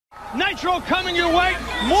Nitro coming your way.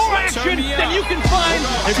 More action than you can find.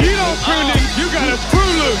 If you don't tune in, you gotta screw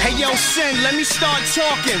loose. Hey yo, Sin, let me start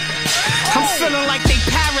talking. I'm feeling like they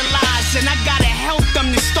paralyzed and I gotta help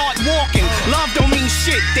them to start walking. Love don't mean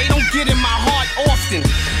shit, they don't get in my heart often.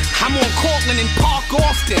 I'm on Corleone and Park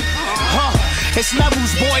often. It's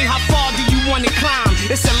levels, boy, how far do you wanna climb?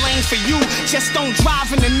 It's a lane for you, just don't drive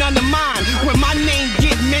into none of mine. When my name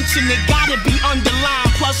get mentioned, it gotta be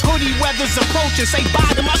underlined. Plus hoodie weather's approaching, say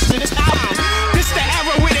bye to my shit, it's time. This the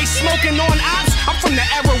era where they smoking on ops. I'm from the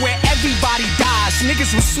era where everybody dies.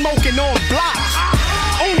 Niggas was smoking on blocks.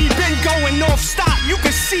 Only been going off stop, you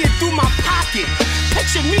can see it through my pocket.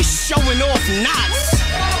 Picture me showing off knots.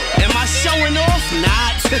 Am I showing off? Not.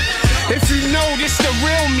 If you know this the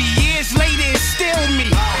real me, years later it's still me.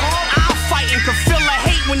 I'll fight and can feel the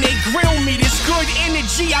hate when they grill me. This good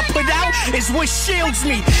energy I put out is what shields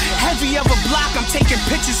me. Heavy of a block, I'm taking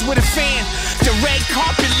pictures with a fan. The red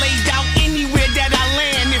carpet laid out anywhere that I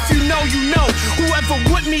land. If you know, you know. Whoever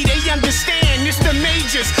with me, they understand. It's the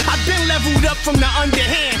majors. I've been leveled up from the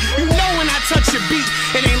underhand. You know when I touch a beat,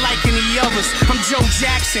 it ain't like any others. I'm Joe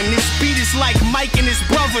Jackson. This beat is like Mike and his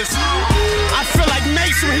brothers. I feel like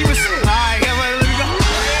Mace when he was. Alright, let me go.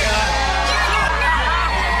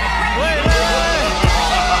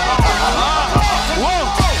 Whoa.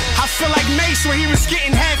 I feel like Mace when he was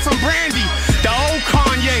getting head from Brandy. The old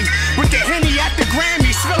Kanye with the Henny at the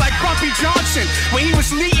Grammys. Feel like Bumpy Johnson when he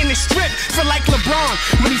was leading the strip. Feel like LeBron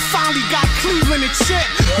when he finally got Cleveland a chip.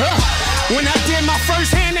 When I did my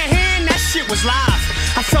first hand-to-hand, that shit was live.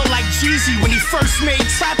 I felt like Jeezy when he first made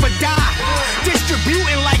Trap or Die.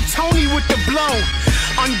 Distributing like Tony with the blow.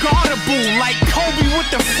 Unguardable like Kobe with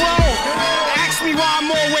the flow. Ask me why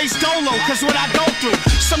I'm always dolo, cause what I go through.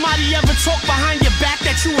 Somebody ever talk behind your back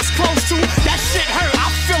that you was close to? That shit hurt, I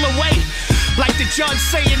feel away. Like the judge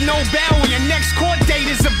saying no bail when your next court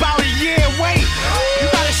date is about a year away. You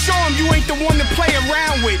gotta show him you ain't the one to play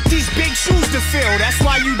around with. These big shoes to fill, that's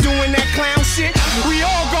why you doing that clown shit. We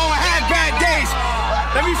all gonna have bad days.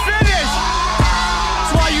 Let me finish.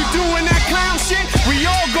 That's why you doing that clown shit. We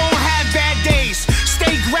all gonna have bad days.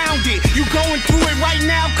 Stay grounded. You going through it right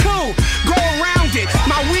now, cool. Go around it.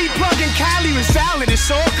 My weed plug in Cali was valid,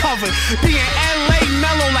 it's all covered. Being LA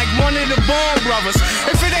Melo like one of the Ball brothers.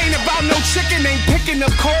 If it ain't about no chicken, ain't picking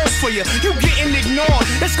up calls for you. You getting ignored.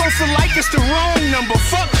 It's gon' feel like it's the wrong number.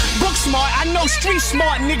 Fuck book smart. I know street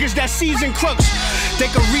smart niggas that season crooks. They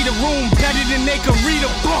can read a room better than they can read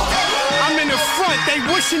a book. I'm in the front, they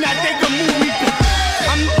wishing that they could move me.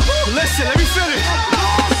 Listen, let me finish.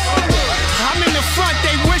 I'm in the front,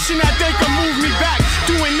 they wishing that they could move me back.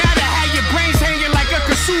 Doing that, I had your brains hanging like a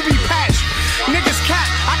Kasubi patch. Niggas cap,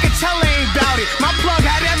 I can tell they ain't bout it. My plug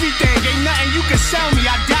had everything, ain't nothing you can sell me,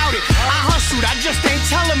 I doubt it. I hustled, I just ain't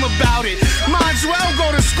tell them about it. Might as well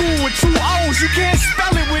go to school with 2 O's, you can't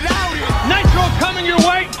spell it without it. Nitro coming your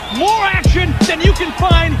way. More action than you can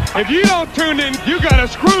find. If you don't tune in, you gotta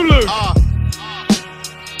screw loose.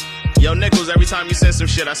 Yo, Nichols, every time you send some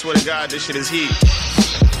shit, I swear to God, this shit is heat.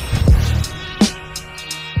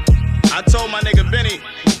 I told my nigga Benny,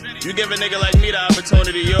 you give a nigga like me the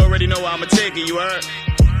opportunity, you already know I'ma take it, you heard?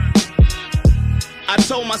 I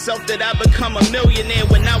told myself that I'd become a millionaire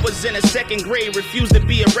when I was in the 2nd grade. Refused to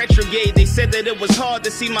be a retrograde. They said that it was hard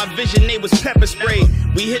to see my vision. They was pepper spray.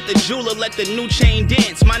 We hit the jeweler, let the new chain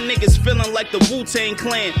dance. My niggas feeling like the Wu-Tang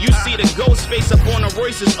Clan. You see the ghost face up on the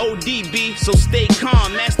Royce's ODB, so stay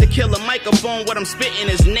calm. Master killer microphone, what I'm spitting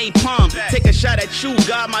is napalm. Take a shot at you,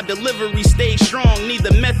 God, my delivery stay strong. Need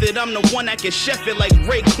the method, I'm the one that can chef it like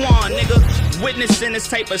Raekwon, nigga. Witnessing this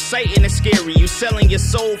type of sight and it's scary. You selling your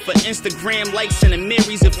soul for Instagram likes and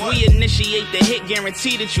Marys. If we initiate the hit,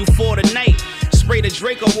 guarantee that you for the night. Spray the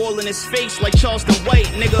Draco wall in his face like Charleston White,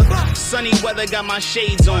 nigga. Sunny weather, got my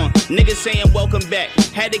shades on. Niggas saying welcome back,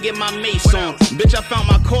 had to get my mace on. Bitch, I found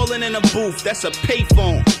my calling in a booth, that's a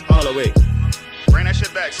payphone. All the way. Bring that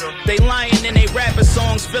shit back, so. They lying in they rapper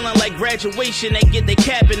songs, feeling like graduation, they get they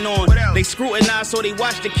capping on. They scrutinize so they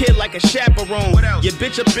watch the kid like a chaperone. Your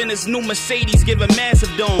bitch up in this new Mercedes, give a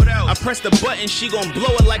massive dome. I press the button, she gon'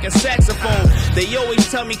 blow it like a saxophone. They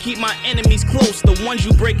always tell me keep my enemies close. The ones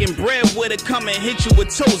you breaking bread with to come and hit you with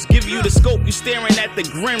toast. Give you the scope, you staring at the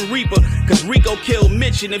Grim Reaper. Cause Rico killed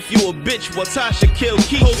Mitch, and if you a bitch, well Tasha killed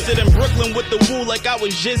Keith. Posted in Brooklyn with the woo like I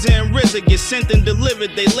was Jizza and RZA. Get sent and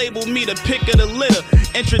delivered, they label me the pick of the litter.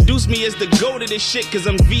 Introduce me as the GOAT of this shit, cause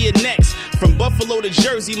I'm via next. From Buffalo to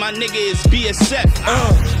Jersey, my nigga is BSF.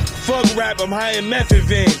 Fuck rap, I'm high in method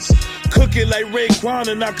vans. Cook it like Raekwon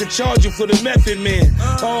and I could charge you for the method man.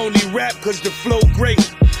 I only rap cause the flow great.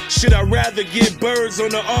 Should I rather get birds on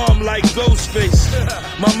the arm like Ghostface?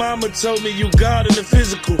 My mama told me you God in the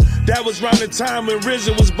physical. That was around the time when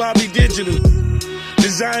RZA was Bobby Digital.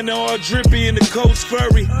 Designer all drippy and the coat's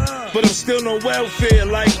furry. But I'm still on welfare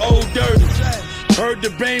like Old Dirty. Heard the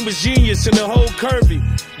brain was genius and the whole curvy.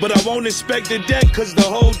 But I won't inspect the deck cause the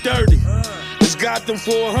whole dirty. It's Gotham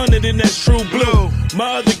 400 and that's true blue.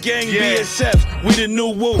 My other gang, BSF, we the new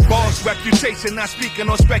woo. Boss reputation, not speaking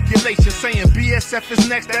on speculation. Saying BSF is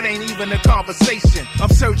next, that ain't even a conversation. I'm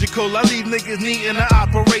surgical, I leave niggas needing an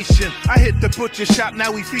operation. I hit the butcher shop, now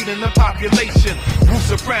we feeding the population.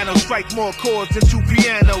 WuSopranos strike more chords than 2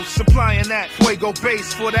 pianos. Supplying that Fuego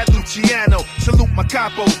bass for that Luciano. Salute my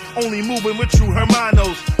capos, only moving with true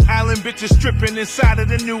hermanos. Island bitches stripping inside of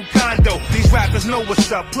the new condo. These rappers know what's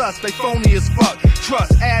up, plus they phony as fuck.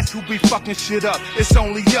 Trust ass who be fucking shit up. It's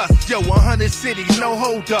only us, yo, 100 cities, no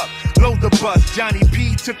hold up. Load the bus, Johnny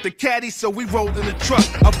P took the caddy, so we rolled in the truck.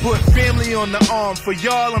 I put family on the arm, for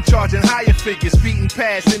y'all I'm charging higher figures. Beating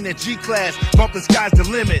past in the G-class, bumping sky's the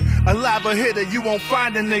limit. A lava hitter, you won't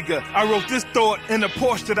find a nigga. I wrote this thought in a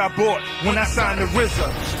Porsche that I bought when I signed the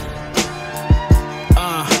RZA.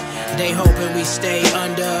 They hoping we stay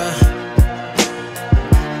under.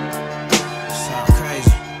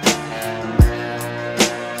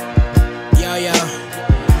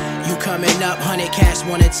 You coming up, 100 cats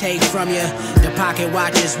wanna take from you. The pocket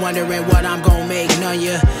watchers wondering what I'm gon' make, none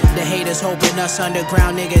ya. The haters hoping us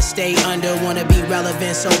underground niggas stay under. Wanna be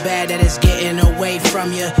relevant so bad that it's getting away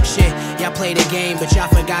from you. Shit, y'all play the game, but y'all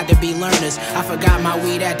forgot to be learners. I forgot my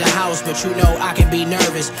weed at the house, but you know I can be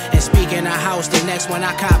nervous. And speaking of house, the next one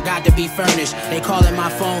I cop got to be furnished. They calling my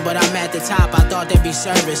phone, but I'm at the top, I thought there'd be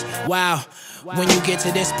service. Wow. When you get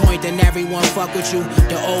to this point, then everyone fuck with you.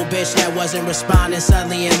 The old bitch that wasn't responding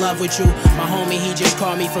suddenly in love with you. My homie, he just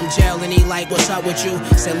called me from jail and he like, what's up with you?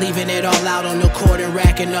 Said leaving it all out on the court and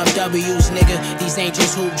racking up W's, nigga. These ain't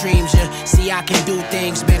just hoop dreams, yeah. See, I can do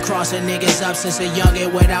things. Been crossing niggas up since a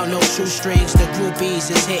youngin' without no shoestrings. The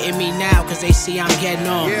groupies is hitting me now cause they see I'm getting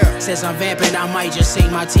on. Since I'm vamping, I might just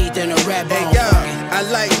sink my teeth in a red bone. Hey, y'all, I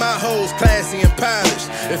like my hoes classy and polished.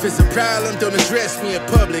 If it's a problem, don't address me in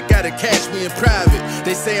public. Gotta catch me in private.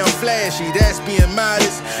 They say I'm flashy, that's being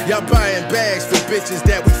modest. Y'all buying bags for bitches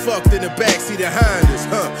that we fucked in the backseat of Hondas,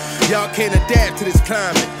 Y'all can't adapt to this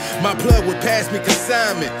climate. My plug would pass me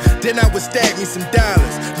consignment, then I would stack me some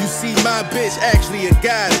dollars. You see, my bitch actually a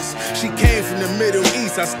goddess. She came from the Middle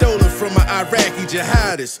East, I stole her from an Iraqi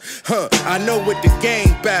jihadist. I know what the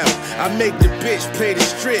gang bout. I make the bitch play the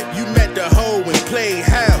strip. You met the hoe and played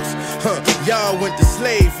house. Y'all went the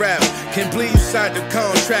slave route. Can't believe you signed the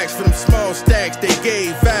contracts for them small stacks they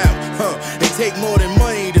gave out. It take more than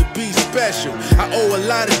money to be special. I owe a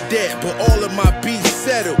lot of debt, but all of my beats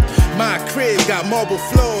settled. My crib got marble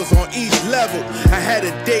floors on each level. I had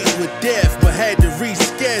a date with death, but had to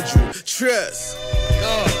reschedule. Trust.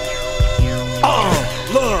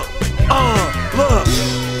 Look.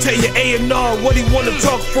 Tell your A&R what he wanna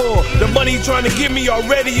talk for. The money he trying to give me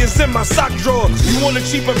already is in my sock drawer. You want a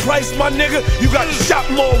cheaper price, my nigga? You got to shop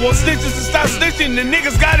more. Want snitches to stop snitching, the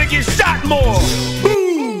niggas gotta get shot more.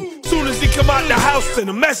 Boom! Soon as he come out the house, send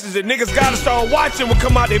a message. The niggas gotta start watching what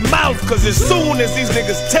come out their mouth. Cause as soon as these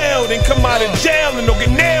niggas tell, then come out of jail and don't get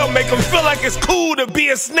nailed. Make them feel like it's cool to be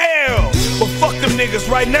a snail. But fuck them niggas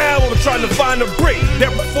right now, I'm trying to find a brick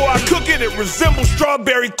that before I cook it, it resembles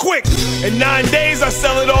strawberry quick. In 9 days, I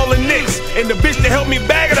sell it all in nicks. And the bitch that helped me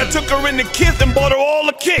bag it, I took her in the kiss and bought her all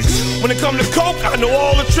the kicks. When it come to coke, I know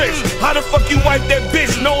all the tricks. How the fuck you wipe that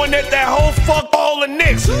bitch knowing that that hoe fuck all the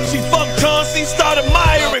nicks? She fucked Chauncey, started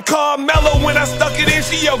Meyer and Melo. When I stuck it in,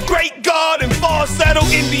 she yelled great God and falsetto.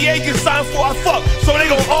 NDA can sign for I fuck, so they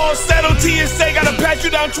gon' all settle. TSA gotta pat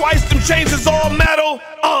you down twice, them chains is all metal.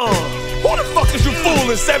 Who the fuck is you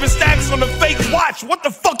fooling? 7 stacks on the fake watch, what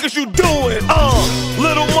the fuck is you doing?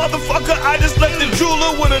 Little motherfucker, I just left the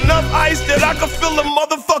jeweler with enough ice that I could fill a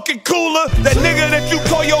motherfucking cooler. That nigga that you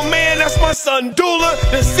call your man, that's my son Dula.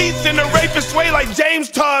 The seats in the rapist sway like James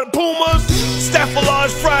Todd Pumas.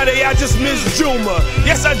 Staffalage Friday, I just miss Juma.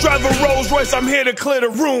 Yes, I drive a Rolls Royce, I'm here to clear the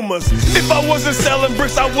rumors. If I wasn't selling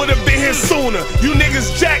bricks, I would've been here sooner. You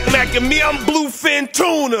niggas jackmacking me, I'm bluefin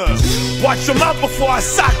tuna. Watch your mouth before I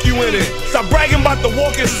sock you in it. Stop bragging about the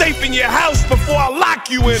walking safe in your house before I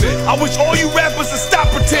lock you in it. I wish all you rappers would stop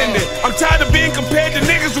pretending. I'm tired of being compared to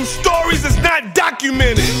niggas whose stories is not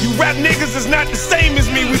documented. You rap niggas is not the same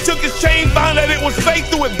as me. We took his chain, found that it was fake,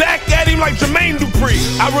 threw it back at him like Jermaine Dupri.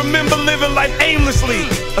 I remember living life aimlessly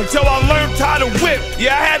until I learned how to whip.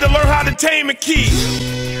 Yeah, I had to learn how to tame a key.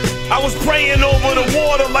 I was praying over the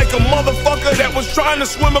water like a motherfucker that was trying to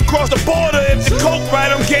swim across the border. If the coke right,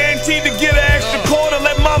 I'm guaranteed to get an extra quarter.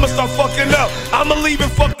 Let mama start fucking up. I'ma leave and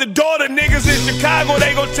fuck the daughter. Niggas in Chicago,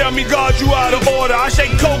 they gon' tell me, God, you out of order. I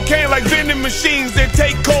shake cocaine like machines that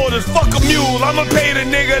take quarters. Fuck a mule, I'ma pay the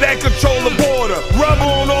nigga that control the border. Rubber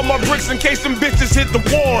on all my bricks in case them bitches hit the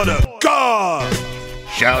water. God.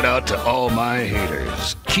 Shout out to all my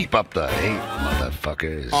haters. Keep up the hate,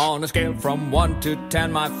 motherfuckers. On a scale from 1 to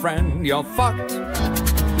 10, my friend, you're fucked.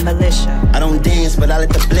 Militia. I don't dance, but I let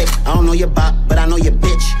the blick. I don't know your bop, but I know your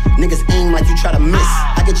bitch. Niggas aim like you try to miss.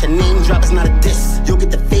 I get your name drop, it's not a diss. You'll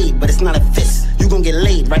get the fade, but it's not a fist. You gon' get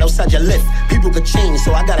laid right outside your lift. People could change,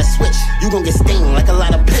 so I gotta switch. You gon' get stained like a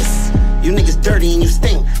lot of piss. You niggas dirty and you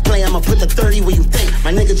stink. Play, I'ma put the 30 where you think.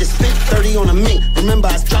 My nigga just spent 30 on a mink. Remember,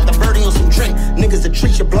 I dropped a birdie on some drink. Niggas that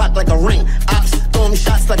treat your block like a ring. Ops, throw them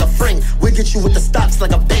shots like a fring. We get you with the stocks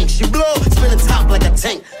like a bank. She blow, spin the top like a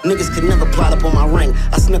tank. Niggas could never plot up on my ring.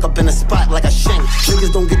 I snuck up in a spot like a shank.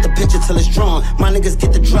 Niggas don't get the picture till it's drawn. My niggas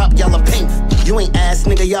get the drop, y'all are pink. You ain't ass,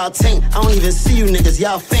 nigga, y'all tank. I don't even see you niggas,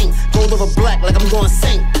 y'all faint. Gold over black like I'm going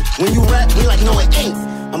saint. When you rap, we like, no it ain't.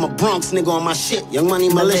 I'm a Bronx nigga on my shit. Young Money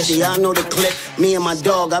Militia, y'all know the clip. Me and my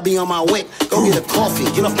dog, I be on my wick. Go get a coffee,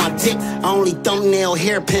 get off my dick. I only thumbnail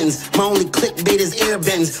hairpins. My only clickbait is air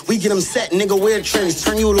bends. We get them set, nigga, wear trends.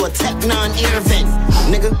 Turn you to a Tech 9 air vent,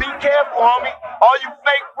 nigga. Be careful, homie. All you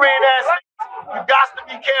fake friend ass niggas, you got to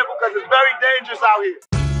be careful because it's very dangerous out here.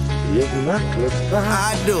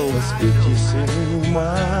 I do.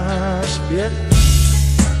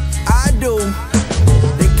 I do.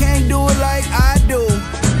 They can't do it like I do.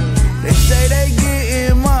 They say they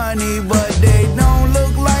getting money, but they don't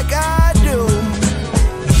look like I do.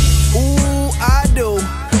 Ooh, I do.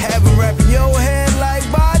 Have them wrapping your head like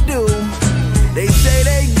Badu. They say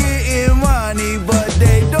they getting money, but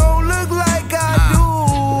they don't look like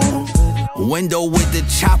I do. Window with the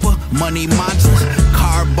chopper, money mantra,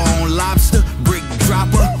 carbone lobster, brick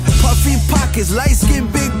dropper, puffy pockets, light skin,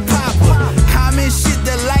 big popper. Common shit,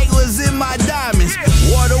 the light was in my diamonds.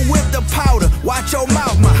 Water whip the powder, watch your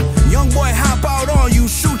mouth, my young boy hop out on you,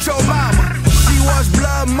 shoot your mama. She wash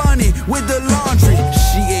blood money with the laundry.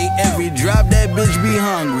 She ate every drop, that bitch be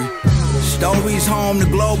hungry. Story's home, the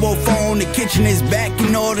global phone, the kitchen is back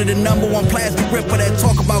in order. The #1 plastic ripper that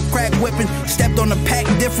talk about crack whipping. Stepped on the pack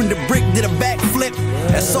different, the brick did a backflip.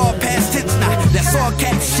 That's all past tense now, that's all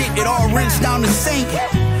cat shit, it all rinsed down the sink.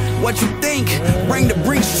 What you think? Bring the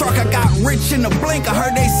Brinks truck, I got rich in the blink. I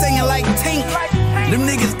heard they singing like Tink. Them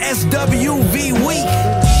niggas SWV weak.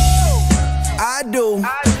 I do.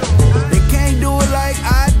 They can't do it like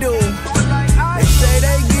I do. They say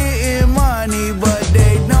they getting money, but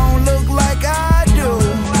they don't look like I do.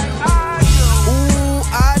 Ooh,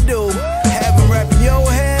 I do. Have them wrapping your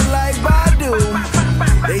head like Badu.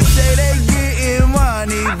 They say they getting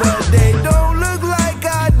money, but they don't look like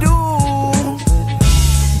I do.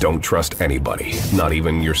 Don't trust anybody, not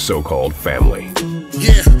even your so-called family.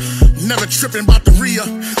 Yeah, never tripping about the re-up.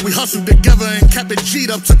 We hustled together and kept it G'd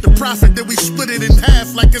up. Took the profit, then we split it in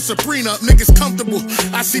half like it's a prenup. Niggas comfortable.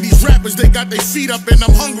 I see these rappers, they got their feet up, and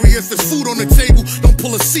I'm hungry. If there's food on the table, don't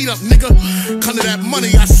pull a seat up, nigga. Come to that money,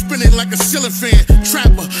 I spin it like a ceiling fan.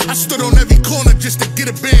 Trapper, I stood on every corner just to get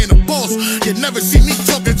a band. A boss, you never see me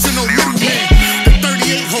talking to no middleman. The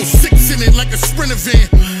 38 holds 6 in it like a Sprinter van.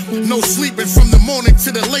 No sleeping from the morning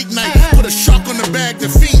to the late night. Put a shark on the bag, the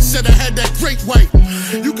fiend said I had that great white.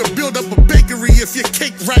 You can build up a bakery if your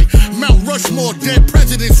cake right. Mount Rushmore, dead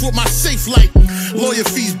presidents with my safe light. Lawyer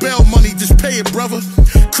fees, bail money, just pay it, brother.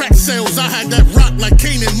 Crack sales, I had that rock like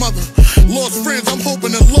Canaan mother. Lost friends, I'm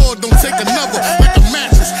hoping the Lord don't take another. Like a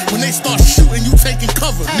mattress, when they start shooting, you taking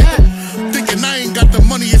cover, nigga. Thinking I ain't got the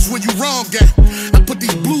money is when you wrong at. I put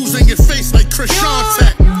these blues in your face like Chris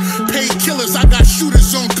Shontak. Paid killers, I got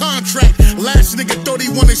shooters on contract. Last nigga thought he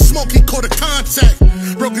wanted smoke, he caught a contact.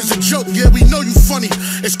 Broke is a joke, yeah, we know you funny.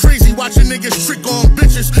 It's crazy watching niggas trick on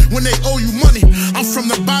bitches when they owe you money. I'm from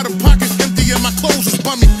the bottom, pockets empty and my clothes is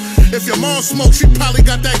bummy. If your mom smoked, she probably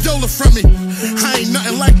got that Yola from me. I ain't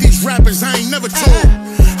nothing like these rappers, I ain't never told.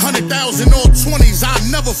 100,000 or 20s, I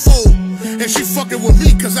never fold. And she fucking with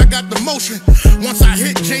me cause I got the motion. Once I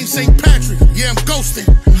hit James St. Patrick, yeah, I'm ghosting.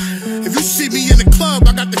 If you see me in the club,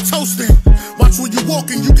 I got the toasting. Watch when you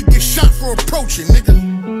walking, you could get shot for approaching, nigga.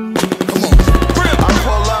 Come on. I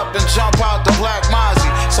pull up and jump out the black Mozzie.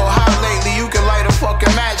 So hot lately, you can light a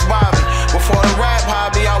fucking match, Bobby. Before the rap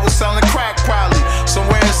hobby, I was selling crack probably.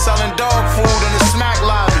 Somewhere selling dog food in the smack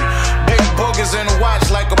lobby. Big boogers in the watch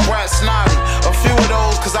like a brat snotty. A few of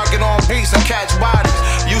those cause I get on beats and catch bodies.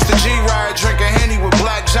 Used to G-Ride drinking Henny with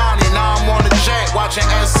Black Johnny. Now I'm on the jet watching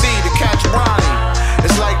SC to catch Bronny.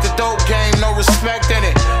 It's like the dope game, no respect in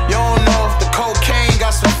it. You don't know if the cocaine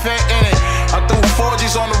got some fat in it. I threw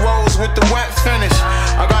 4Gs on the roads with the wet finish.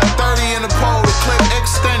 I got 30 in the pole, the clip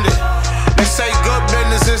extended. They say good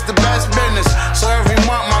business is the best business. So every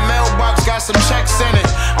month my mailbox got got some checks in it.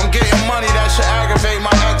 I'm getting money that should aggravate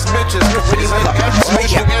my ex-bitches.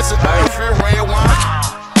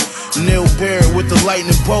 Neil Baird with the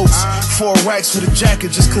lightning bolts. 4 racks for the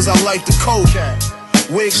jacket just cause I like the coat.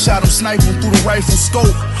 Wig shot him sniping through the rifle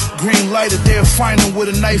scope. Green lighter, they'll find him with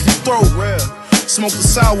a knife and throat. Smoke the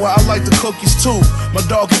sour, I like the cookies too. My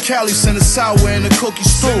dog in Cali sent a sour and the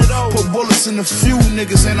cookies too. Put bullets in a few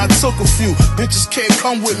niggas and I took a few. Bitches can't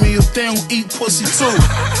come with me if they don't eat pussy too.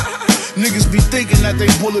 Niggas be thinking that they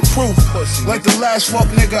bulletproof. Like the last fuck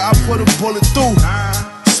nigga I put a bullet through.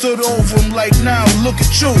 Stood over him like, now look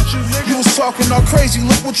at you. You was talking all crazy,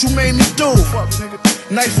 look what you made me do.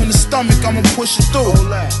 Knife in the stomach, I'ma push it through.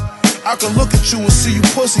 I can look at you and see you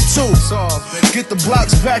pussy too. Get the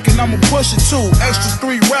blocks back and I'ma push it too. Extra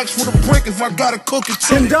 3 racks for the brick if I gotta cook it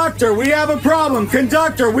too. Conductor, we have a problem.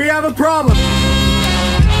 Conductor, we have a problem.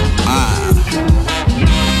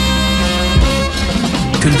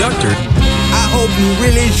 Conductor. I hope you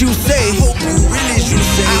real as you say.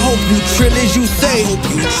 I hope you trill as you say.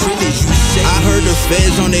 I heard the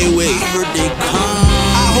feds on their way. I heard they come.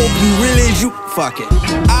 I hope you real as you. Fuck it.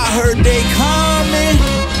 I heard they coming.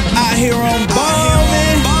 I hear them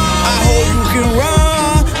bombing. I hope you can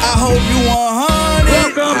run. I hope you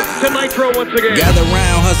 100. Welcome to Nitro once again. Gather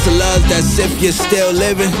round hustlers, that's if you're still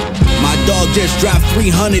living. My dog just dropped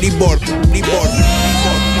 300. He bought.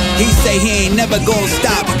 He say he ain't never gonna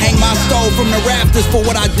stop. Hang my stove from the rafters for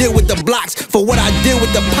what I did with the blocks, for what I did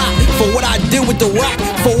with the pop, for what I did with the rock,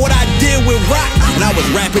 for what I did with rock. And I was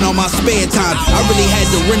rapping on my spare time. I really had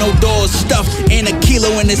the Renault doors stuffed and a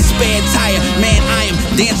kilo in this spare tire. Man, I am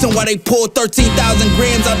dancing while they pull 13,000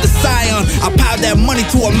 grams out the Scion. I piled that money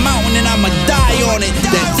to a mountain and I'ma die on it.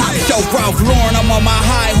 That top shelf Ralph Lauren, I'm on my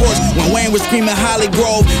high horse. When Wayne was screaming Holly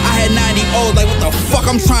Grove, I had 90 O's. Like what the fuck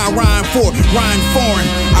I'm trying to rhyme for? Rhyme foreign.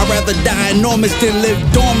 I'd rather die enormous than live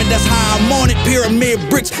dormant. That's how I'm on it. Pyramid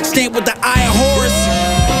bricks stamped with the eye of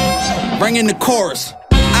Horus. Bring in the chorus.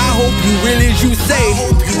 I hope you real as you say. I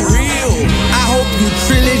hope you real. I hope you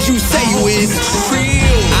trill as you say you is.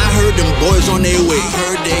 Trill. I heard them boys on their way. I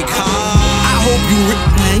heard they come. I hope you real.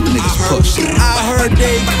 Man, you niggas push. I heard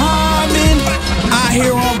they coming. I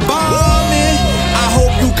hear them bombing. I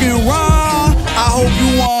hope you can run. I hope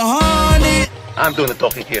you 100. I'm doing the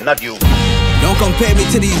talking here, not you. Don't compare me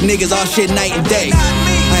to these niggas, all shit night and day.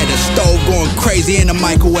 I had a stove going crazy in the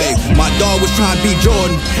microwave. My dog was trying to be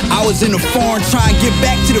Jordan. I was in the foreign trying to get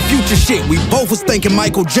back to the future shit. We both was thinking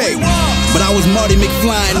Michael J. But I was Marty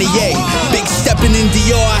McFly in the Yay. Big stepping in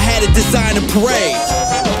Dior, I had to design a parade.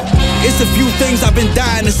 It's a few things I've been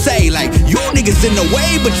dying to say. Like, you niggas in the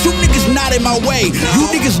way, but you niggas not in my way. You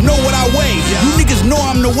niggas know what I weigh. You niggas know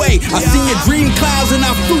I'm the way. I seen your dream clouds and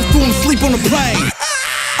I flew through them, sleep on the plane.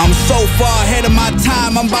 I'm so far ahead of my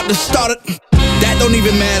time, I'm about to start it. That don't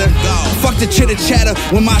even matter. Fuck the chitter chatter.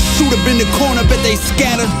 When my shoot up in the corner, bet they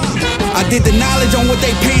scatter. I did the knowledge on what they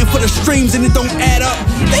paying for the streams and it don't add up.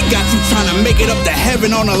 They got you trying to make it up to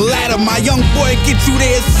heaven on a ladder. My young boy get you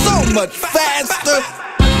there so much faster.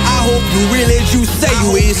 I hope you real as you say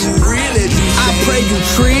you is. I pray you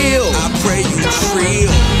trill. I pray you trill.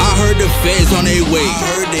 I heard the feds on their way. I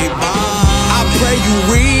heard they bomb. I pray you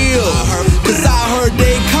real. Cause I heard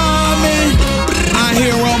they coming. I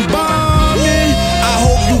hear them bombing. I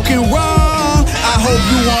hope you can run. I hope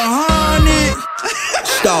you 100.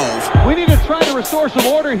 Stove. We need to try to restore some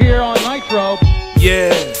order here on Nitro.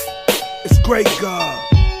 Yeah, it's great, God.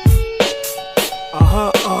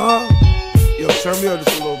 Yo, turn me up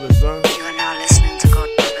just a little bit, son. You are now listening to God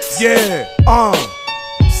Brothers. Yeah,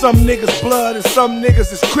 some niggas blood and some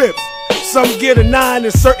niggas is Crips. Some get a 9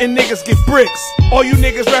 and certain niggas get bricks. All you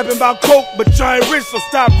niggas rapping about coke, but y'all ain't rich, so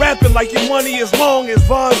stop rapping like your money is long as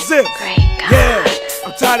Von Zip. Yeah,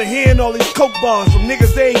 I'm tired of hearing all these coke bars from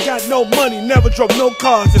niggas they ain't got no money, never drove no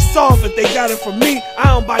cars. It's soft if they got it from me, I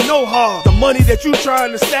don't buy no hard. The money that you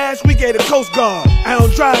trying to stash, we gave the Coast Guard. I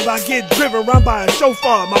don't drive, I get driven around by a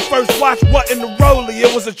chauffeur. My first watch wasn't a Rollie,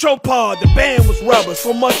 it was a Chopard. The band was rubber,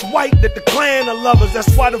 so much white that the clan of lovers.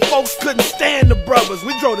 That's why the folks couldn't stand the brothers.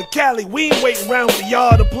 We drove to Cali, we ain't waiting around for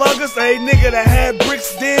y'all to plug us. Hey nigga that had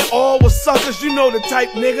bricks then, all was suckers. You know the type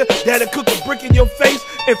nigga that'll cook a brick in your face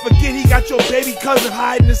and forget he got your baby cousin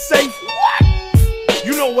hiding the safe. What?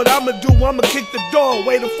 You know what I'ma do? I'ma kick the door,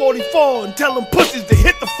 wait a 44 and tell them pussies to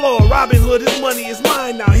hit the floor. Robin Hood, his money is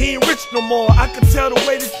mine now, he ain't rich no more. I can tell the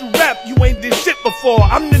way that you rap, you ain't did shit before.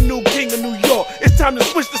 I'm the new king of New York, it's time to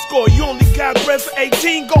switch the score. You only got bread for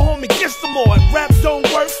 18, go home and get some more. If rap don't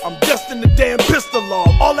work, I'm just in the damn pistol law.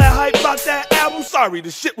 All that hype about that album, sorry, the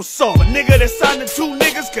shit was soft. A nigga that signed the 2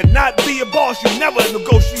 niggas could not be a boss. You never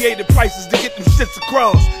negotiated prices to get them shits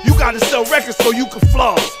across. You gotta sell records so you can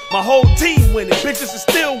floss. My whole team winning, bitches is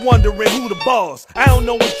still wondering who the boss. I don't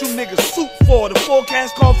know what you niggas suit for. The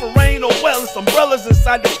forecast call for rain, or well, it's umbrellas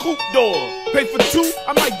inside the coupe door. Pay for 2,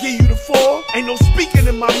 I might give you the 4. Ain't no speaking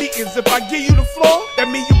in my meetings. If I give you the floor, that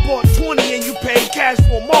mean you bought 20 and you paid cash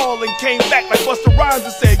for them all and came back like Busta Rhymes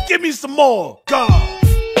and said, give me some more. God,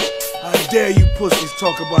 how dare you pussies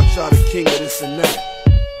talk about y'all the king of this and that.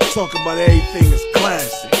 Talk about everything is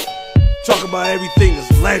classic. Talk about everything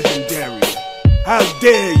is legendary. How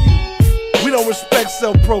dare you? We don't respect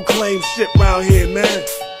self-proclaimed shit round here, man.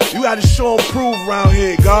 You gotta show and prove round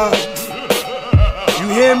here, God. You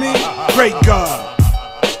hear me? Great God.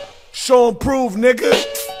 Show and prove, nigga.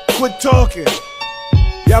 Quit talking.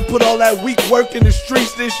 Y'all put all that weak work in the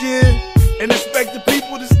streets this year and expect the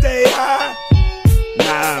people to stay high?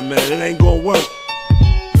 Nah, man, it ain't gonna work.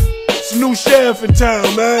 It's a new sheriff in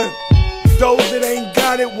town, man. Those that ain't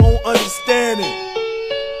got it won't understand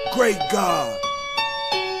it. Great God.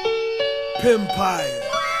 Pimpire.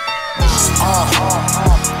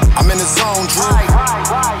 I'm in the zone, Drew.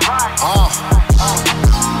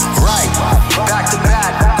 Right, back to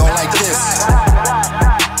back, go like this.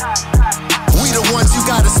 We the ones you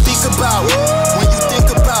gotta speak about. When you think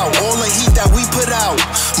about all the heat that we put out.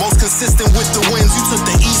 Most consistent with the wins, you took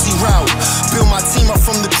the easy route. Build my team up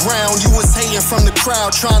from the ground. You was hating from the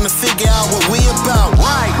crowd, trying to figure out what we about.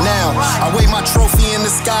 Right now, I weigh my trophy in the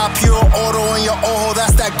sky. Pure auto in your ojo,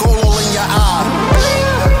 that's that gold all in your eye.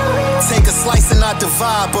 Take a slice and not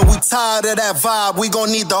divide, but we tired of that vibe. We gon'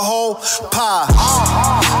 need the whole pie.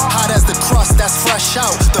 Hot as the crust, that's fresh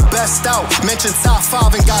out. The best out. Mentioned top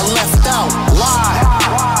 5 and got left out. Why?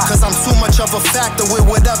 Cause I'm too much of a factor with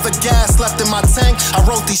whatever gas left in my tank. I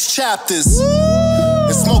wrote these chapters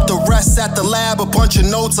and smoke the rest at the lab. A bunch of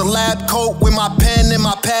notes, a lab coat with my pen and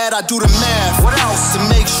my pad. I do the math. What else? To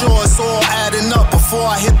make sure it's all adding up. Before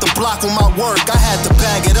I hit the block with my work, I had to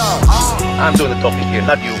bag it up. I'm doing the talking here,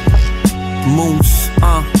 not you. Moose,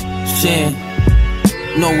 shit.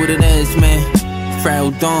 Know what it is, man. Frail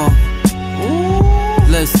Dawn.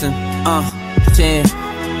 Listen, shit.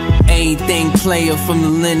 Everything player from the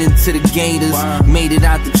linen to the gators. Made it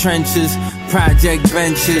out the trenches. Project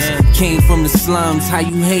benches, came from the slums. How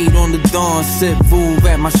you hate on the dawn? Sip food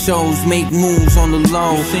at my shows, make moves on the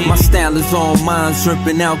low. My style is all mine,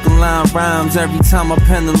 dripping alkaline rhymes. Every time I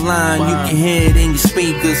pen the line, you can hear it in your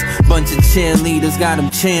speakers. Bunch of cheerleaders, got them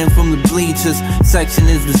cheering from the bleachers. Section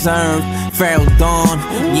is reserved, Frail Dawn.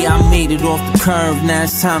 Yeah, I made it off the curve. Now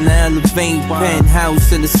it's time to elevate.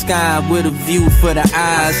 Penthouse in the sky with a view for the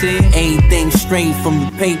eyes. Anything straight from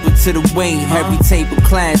the paper to the weight. Every tape a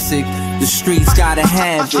classic. The streets gotta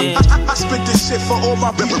have it. I spit this shit for all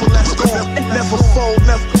my people that's gone. Never fold,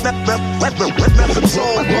 never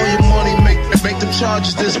fold. Blow your money, make them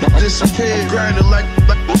charges disappear. Grinding like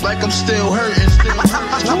I'm still hurting.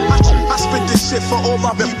 I spit this shit for all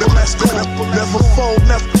my people that's gone. Never fold,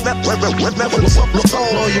 never fold.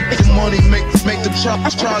 Blow your money, make them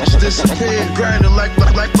charges disappear. Grinding like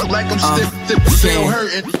I'm still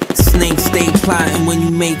hurting. Snakes stay plotting when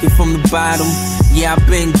you make it from the bottom. Yeah, I've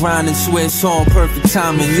been grinding, swear it's all perfect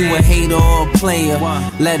timing. You a hater or a player,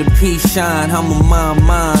 let a piece shine. I'm a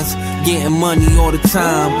mines, getting money all the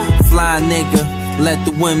time. Fly nigga, let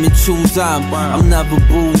the women choose up. I'm never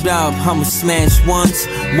booed up, I'ma smash once,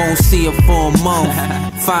 won't see her for a month.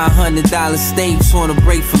 $500 steaks on a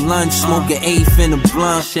break for lunch, smoke an eighth in a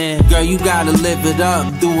blunt. Girl, you gotta live it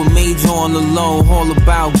up, do a major on the low. All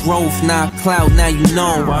about growth, not clout, now you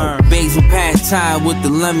know. Basil pad thai with the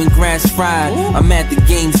lemongrass fried. I'm at the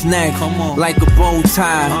game's neck, like a bow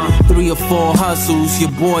tie. 3 or 4 hustles,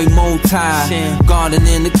 your boy Mo tie. Garden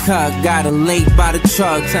in the cut, got her late by the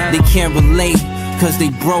truck. They can't relate, cause they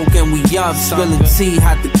broke and we up. Spilling tea,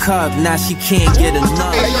 hot the cup, now she can't get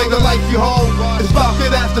enough. Hey, yo, the life you hold is about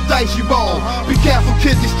good after dice you roll. Be careful,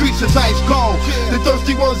 kid, the streets is ice cold. The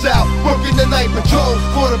thirsty ones out, working the night patrol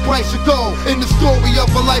for the price of gold. In the story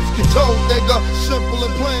of a life you told, nigga, simple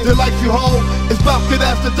and plain. The life you hold is about good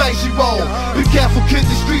after dice you roll. Be careful, kid,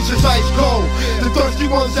 the streets is ice cold. The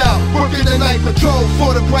thirsty ones out, working the night patrol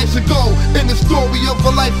for the price of gold. In the story of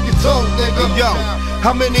a life you told, nigga. Yo,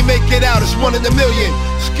 how many make it out? It's 1 in a million.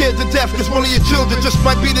 Scared to death cause one of your children just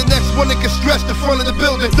might be the next one that gets stressed in front of the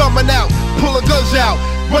building. Thumbing out, pulling guns out,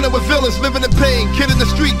 running with villains, living in pain, kid in the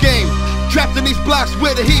street game. Trapped in these blocks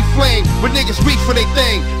where the heat flame, where niggas reach for they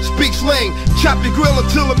thing. Speak slang, chop your grill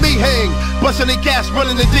until the meat hang. Bustin' they gas,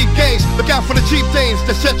 running the deep games. Look out for the cheap things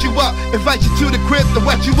that set you up. Invite you to the crib to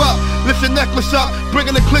wet you up. Lift your necklace up,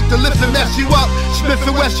 bringing the click to lift and mess you up. Smith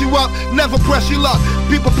and West you up, never press your luck.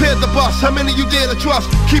 Be prepared to bust, how many you dare to trust?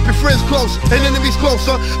 Keep your friends close and enemies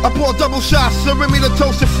closer. I pour double shots, serving me the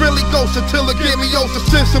toast and friendly ghosts until it gave me yours.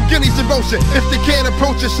 Send some guineas and roast it. If they can't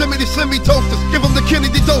approach it, send me toasters. Give them the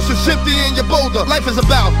Kennedy doses, empty in your boulder. Life is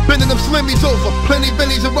about bending them slimmies over. Plenty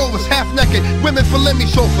bennies and rovers, half naked, women for lemmy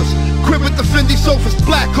chauffeurs. Crib with the Fendi sofas,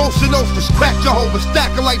 black coats and oasters. Crack Jehovah,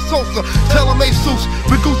 stacker like Sosa. Tell them suits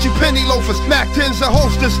with Gucci penny loafers. Mac 10s and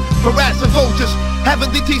holsters, for rats and vultures. Having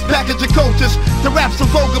DT's package of coaches. The raps of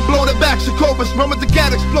Vogue and blow the backs of cobras. Run with the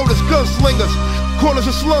gat exploders, gunslingers. Corners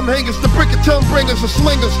of slum hangers, the brick of tongue bringers of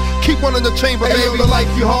slingers. Keep one in the chamber, baby. The life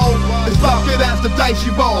you hold is about good as the dice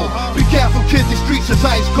you roll. Be careful, kids, these streets is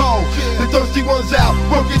ice cold. The thirsty ones out,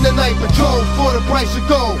 working the night patrol for the price of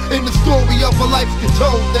gold. In the story of a life you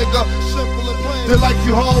told, nigga. Simple and plain. The life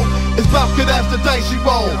you hold is about good as the dice you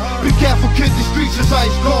roll. Be careful, kids, these streets is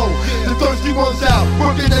ice cold. The thirsty ones out,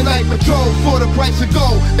 working the night patrol for the price of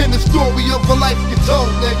gold. In the story of a life you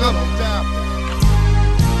told, nigga.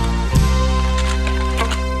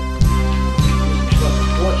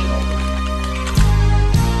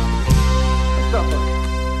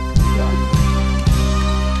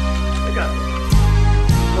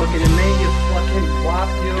 Fucking man, you fucking wop,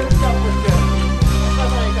 you. Good stuff was good.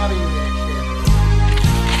 That's why I got you there,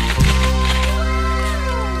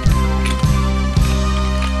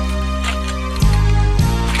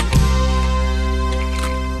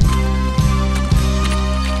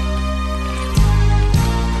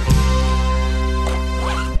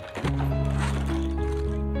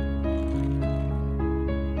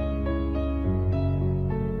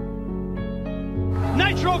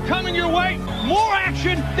 Nitro coming your way. More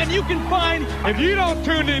action than you can find. If you don't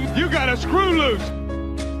tune in, you gotta screw loose.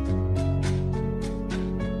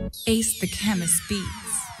 Ace the Chemist Beats.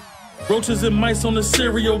 Roaches and mice on the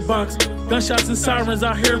cereal box. Gunshots and sirens,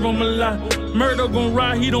 I hear them a lot. Murder gon'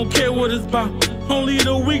 ride, he don't care what it's about. Only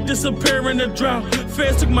the weak disappear in the drought.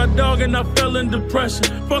 Feds took my dog and I fell in depression.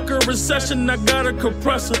 Fuck a recession, I got a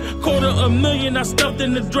compressor. $250,000 I stuffed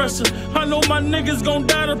in the dresser. I know my niggas gon'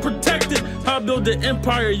 die to protect it. I built the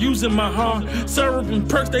empire using my heart. Syrup and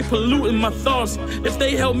perks, they polluting my thoughts. If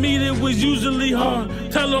they help me, it was usually hard.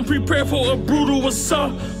 Tell them prepare for a brutal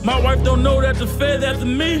assault. My wife don't know that the Fed after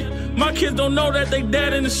me. My kids don't know that they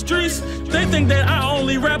dead in the streets. They think that I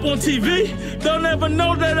only rap on TV. They'll never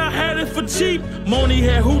know that I had it for cheap. Mone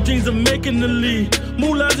had hoop jeans of making the lead.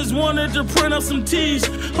 Moolah just wanted to print up some tees.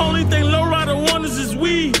 Only thing lowrider wanted is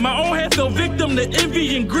weed. My own head fell victim to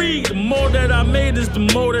envy and greed. The more that I made is the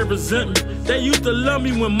more they resent me. They used to love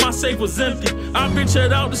me when my safe was empty. I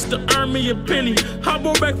ventured out just to earn me a penny. I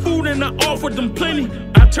brought back food and I offered them plenty.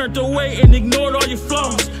 I turned away and ignored all your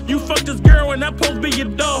flaws. You fucked this girl and that supposed to be your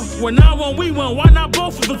dog. When I won, we won, why not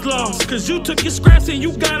both of us lost? Cause you took your scraps and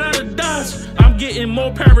you got out of Dodge. I'm getting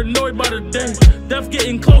more paranoid by the day. Death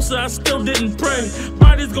getting closer, I still didn't pray.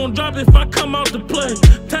 Body's gonna drop if I come out to play.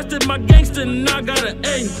 Tested my gangster and I got an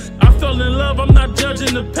A. I fell in love, I'm not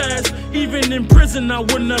judging the past. Even in prison, I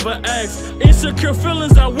would never ask. Insecure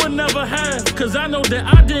feelings I would never have. Cause I know that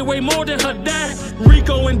I did way more than her dad.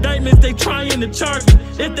 Rico indictments, they trying to charge me.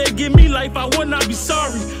 If they give me life, I would not be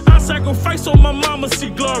sorry. I sacrifice so my mama see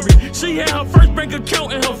glory. She had her first bank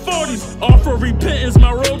account in her 40s. Offer repentance,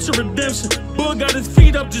 my road to redemption. Bull got his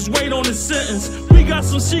feet up, just wait on his sentence. We got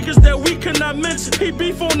some secrets that we cannot mention. He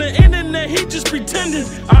beef on the internet, he just pretending.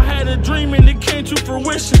 I had a dream and it came to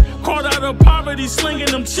fruition. Caught out of poverty,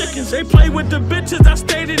 slinging them chickens. They play with the bitches, I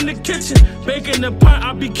stayed in the kitchen. Baking the pot,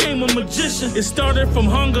 I became a magician. It started from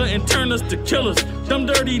hunger and turned us to killers. Them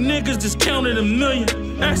dirty niggas just counted a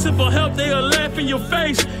million. Asking for help, they'll laugh in your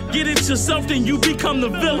face. Get it yourself, then you become the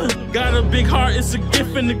villain. Got a big heart, it's a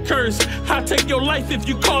gift and a curse. I take your life if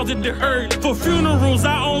you cause it to hurt. For funerals,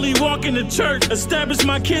 I only walk in the church. Establish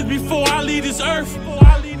my kids before I leave this earth.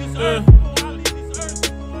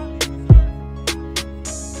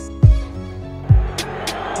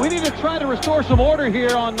 We need to try to restore some order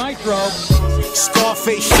here on Nitro.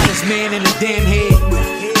 Scarface shot his man in the damn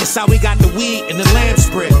head. That's how we got the weed and the lamb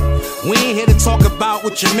spread. We ain't here to talk about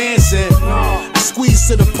what your man said. I squeeze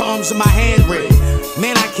to the palms of my hand red.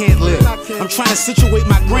 Man, I can't live. I'm trying to situate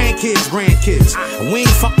my grandkids. And we ain't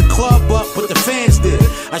fucked the club up, but the fans did.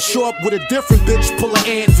 I show up with a different bitch, pull an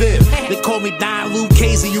Aunt Viv. They call me Don Lou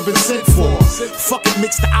Casey, you've been sent for. Fucking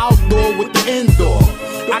mix the outdoor with the indoor.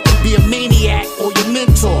 I could be a maniac or your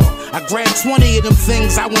mentor. I grabbed 20 of them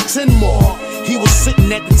things, I want 10 more. He was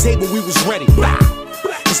sitting at the table, we was ready. Blah.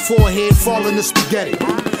 His forehead falling to spaghetti.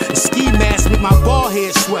 A ski mask with my bald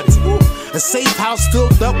head sweaty. A safe house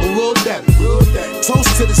filled up with Lil Debbie.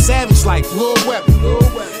 Toast to the savage like Lil Webby.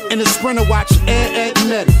 In the Sprinter watch Ed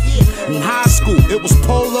and Eddie. In high school, it was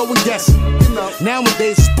Polo and Gessie.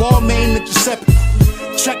 Nowadays, it's Balmain and Giuseppe.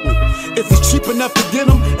 Check me. If it's cheap enough to get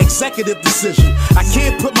them, executive decision. I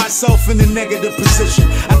can't put myself in a negative position.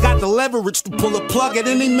 I got the leverage to pull a plug at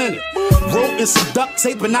any minute. Roll in some duct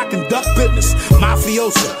tape and I conduct business.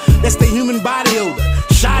 Mafiosa, that's the human body odor.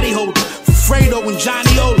 Shoddy holder, for Fredo and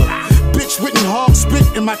Johnny Ola. Bitch written hog spit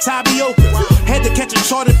in my tapioca. Had to catch a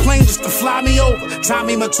chartered plane just to fly me over.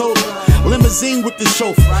 Tommy Mottola, limousine with the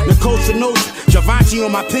chauffeur. Nicole Shinoza, Givenchy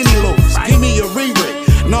on my penny loafers. Give me a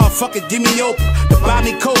re-rig. Nah, fuck it, give me Oprah. To buy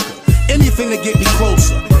me Coca. Anything to get me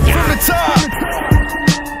closer. From the top.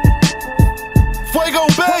 Fuego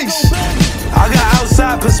bass. I got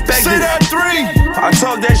outside perspective. Say that 3. I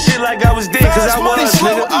talk that shit like I was there, cause I was,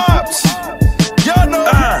 nigga. Ops. Y'all know.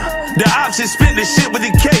 The ops just spit the shit with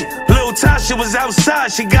the K. Little Tasha was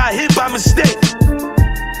outside, she got hit by mistake.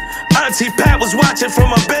 Auntie Pat was watching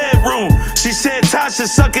from her bedroom. She said, Tasha,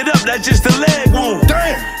 suck it up, that's just a leg wound.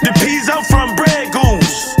 Damn. The peas I'm from, bread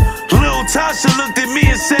goons. Little Tasha looked at me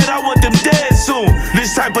and said, I want them dead soon.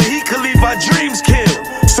 This type of heat could leave our dreams killed.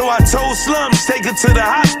 So I told Slums, take her to the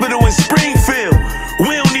hospital in Springfield.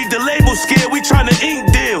 We don't need the label scare, we tryna ink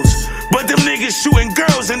deals. But them niggas shooting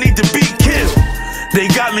girls and need to be killed. They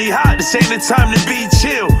got me hot, this ain't the time to be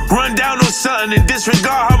chill. Run down on something and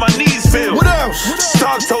disregard how my knees feel. What else?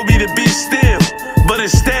 Starks told me to be still, but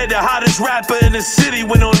instead the hottest rapper in the city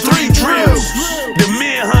went on 3 drills. The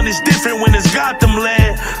manhunt is different when it's Gotham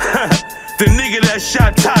land. The nigga that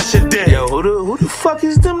shot Tasha dead. Yo, who the fuck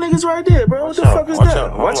is them niggas right there, bro? What the fuck is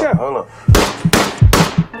that? Watch out. Hold on.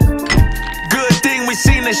 Good thing we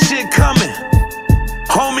seen the shit coming.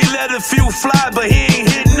 Homie let a few fly, but he ain't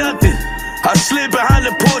hit nothing. I slid behind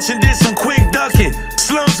the porch and did some quick ducking.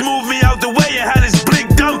 Slums moved me out the way and had his blick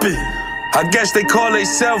dumping. I guess they call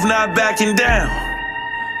theyself not backing down.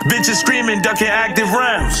 Bitches screaming, ducking active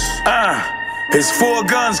rounds. It's 4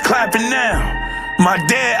 guns clapping now. My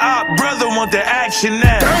dead op brother want the action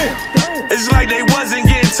now. It's like they wasn't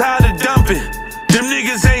getting tired of dumping. Them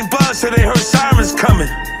niggas ain't buzzed so they heard sirens coming.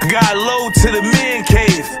 Got low to the man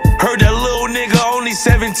cave. Heard that little nigga only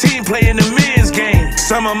 17 playing the men's game.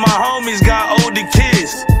 Some of my homies got older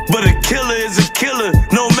kids, but a killer is a killer,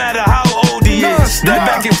 no matter how old he is. That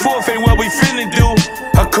back and forth ain't what we finna do.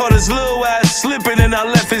 I caught his little ass slipping and I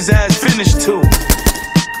left his ass finished too.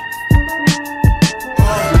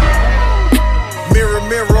 Mirror,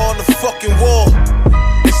 mirror on the fucking wall.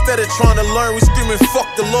 Instead of trying to learn, we screaming fuck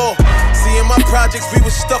the law. See, in my projects, we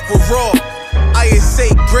was stuck with raw.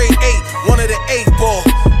 IS8, grade 8, one of the 8 ball.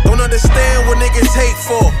 Don't understand what niggas hate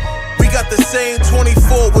for. We got the same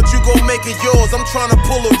 24, what you gon' make it yours? I'm trying to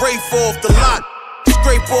pull a Wraith off the lot,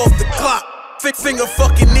 scrape off the clock. Finger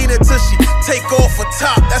fucking Nina till she take off a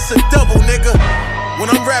top. That's a double, nigga. When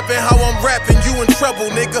I'm rapping how I'm rapping, you in trouble,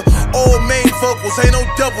 nigga. All main vocals, ain't no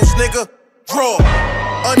doubles, nigga. Draw,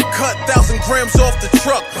 uncut, 1,000 grams off the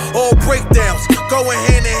truck. All breakdowns, going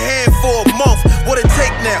hand in hand for a month. What it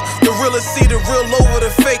take now? The realest see the real over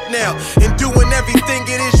the fake now. And doing everything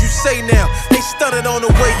it is you say now. They stunted on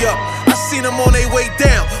the way up. I seen them on their way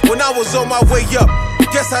down when I was on my way up.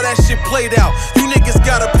 Guess how that shit played out? You niggas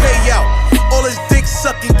gotta pay out. All this dick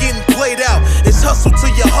sucking getting played out. It's hustle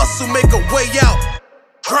till you hustle, make a way out.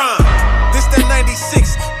 Crime. This that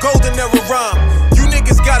 96 golden era rhyme. You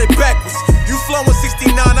niggas got it backwards. You flowing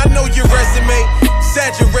 69, I know your resume.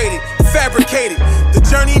 Exaggerated, fabricated. The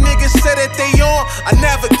journey niggas said that they on, I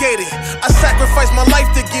navigated. I sacrificed my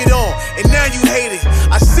life to get on, and now you hate it.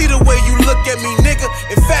 I see the way you look at me, nigga.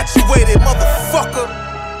 Infatuated, motherfucker.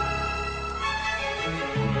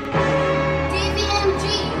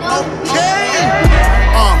 Okay.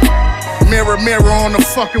 Mirror, mirror on the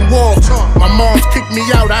fucking wall. My mom's kicked me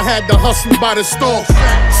out, I had to hustle by the store.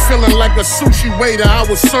 Feeling like a sushi waiter, I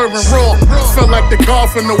was serving raw. Felt like the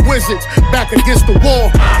golf and the Wizards back against the wall.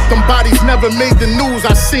 Them bodies never made the news,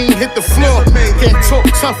 I seen hit the floor. Can't talk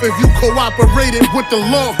tough if you cooperated with the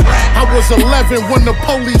law. I was 11 when the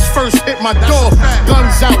police first hit my door.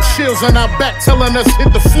 Guns out, shields on our back, telling us hit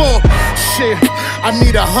the floor. Shit, I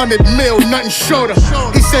need 100 mil, nothing shorter.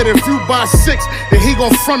 He said if you buy 6, then he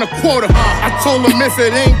gon' front a quarter. I told him if it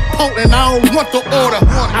ain't potent, I don't want the order.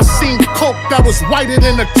 I seen coke that was whiter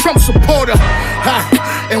than a Trump supporter.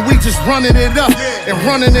 And we just running it up and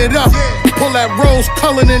running it up. Pull that rose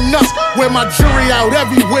colored enough. Wear my jury out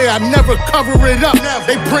everywhere, I never cover it up.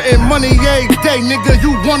 They printing money every day, nigga,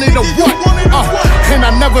 you wanted a what? And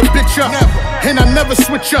I never bitch up, and I never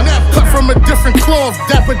switch up. Cut from a different cloth,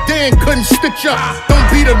 Dapper Dan couldn't stitch up. Don't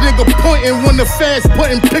be the nigga pointing when the feds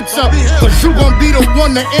putting pics up, cause you gon' be the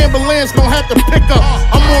one the ambulance gon' have to pick up.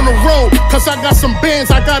 I'm on the road, cause I got some bands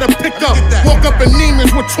I gotta pick up. Walk up in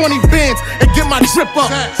Neiman's with 20 bands and get my drip up.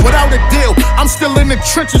 Without a deal, I'm still in the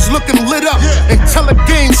trenches looking lit up. And tell a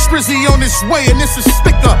gang Strizzy on his way, and this is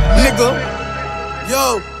stick up, nigga.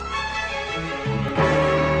 Yo,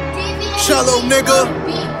 Chello, nigga.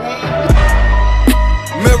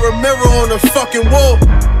 Mirror, mirror on the fucking wall.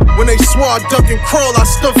 When they swore I duck and crawl, I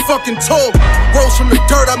stood fucking tall. Rose from the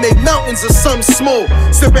dirt, I made mountains of something small.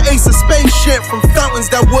 Sipping Ace of Spades shit from fountains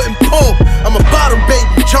that wouldn't pour. I'm a bottom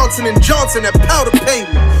baby, Johnson & Johnson, that powder paid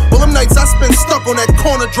me. All them nights I spent stuck on that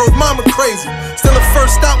corner drove mama crazy. Still the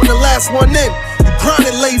first out when the last one in. You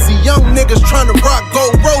grinding lazy, young niggas trying to rock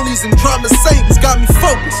gold rollies and drive Mercedes. Got me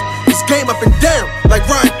focused. This game up and down, like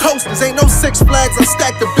Ryan Coasters. Ain't no Six Flags, I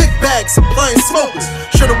stacked the big bags, supplying smokers.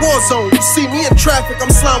 Shoulda war zone, you see me in traffic, I'm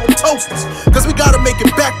sliding with toasters. Cause we gotta make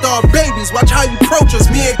it back to our babies, watch how you approach us.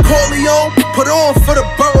 Me and Corleone, put on for the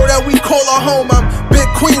borough that we call our home. I'm big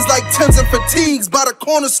queens like Tims and fatigues by the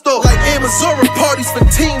corner store. Like Amazon parties for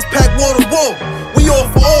teens, pack wall to wall. We all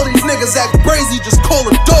for all these niggas act brazy, just call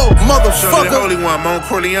a dog, motherfucker. Show the holy one, Mone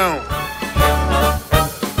Corleone.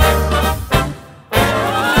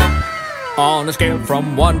 On a scale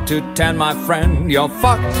from 1 to 10, my friend, you're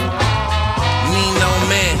fucked. Nino,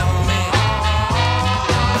 man.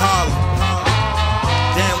 Harlem.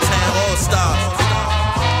 Downtown All-Stars.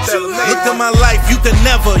 Look at my life, you can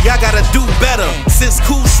never, y'all gotta do better. Since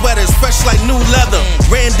cool sweaters, fresh like new leather.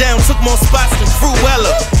 Ran down, took more spots than Cruella.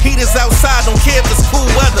 Heaters outside, don't care if it's cool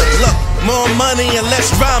weather. Look, more money and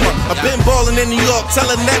less drama. I've been ballin' in New York,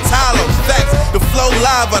 tellin' that's hollow. Facts, the flow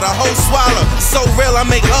lava, the whole swallow. So real, I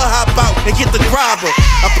make her hop out and get the grabber.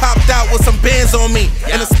 I popped out with some bands on me,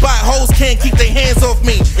 and the spot hoes can't keep their hands off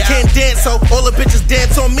me. Can't dance, so all the bitches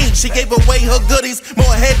dance on me. She gave away her goodies,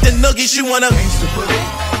 more head than noogies. She wanna gangsta boogie,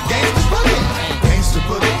 gangsta boogie, gangsta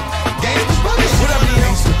boogie, gangsta boogie. What up, Nino?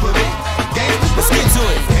 Gangsta boogie, gangsta boogie. Let's get to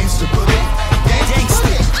it. Gangsta boogie, gangsta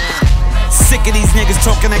boogie. Sick of these niggas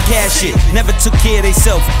talking that cash shit. Never took care of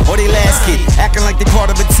theyself or they last kid. Acting like they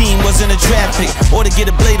part of a team, wasn't a draft pick. Or to get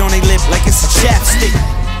a blade on their lip like it's a chapstick.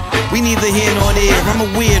 We neither here nor there, I'm a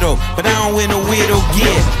weirdo, but I don't wear no weirdo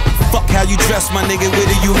gear. Fuck how you dress, my nigga, where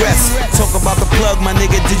do you rest? Talk about the plug, my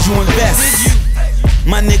nigga, did you invest?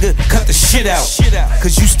 My nigga, cut the shit out,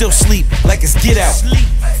 cause you still sleep like it's get out.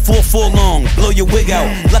 4-4 long, blow your wig out.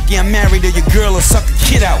 Lucky I'm married to your girl or suck a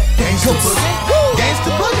kid out. Gangsta boogie,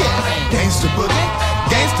 gangsta boogie, gangsta boogie,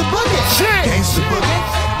 gangsta boogie, gangsta boogie,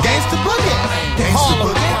 gangsta boogie, gangsta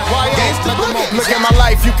boogie. Look at my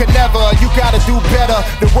life, you can never, you gotta do better.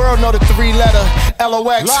 The world know the 3-letter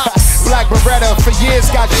LOX. Black Beretta, for years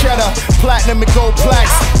got cheddar. Platinum and gold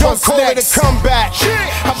plaques, don't call it a comeback.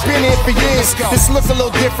 I've been here for years, this look a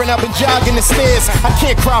little different. I've been jogging the stairs. I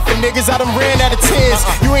can't cry for niggas, I done ran out of tears.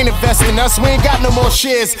 You ain't investing us, we ain't got no more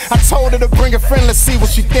shares. I told her to bring a friend, let's see what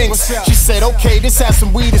she thinks. She said, okay, this has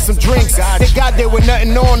some weed and some drinks. They got there with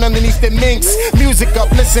nothing on underneath their minks. Music up,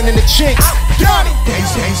 listening to chinks. Got it!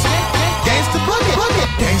 Gangsta boogie,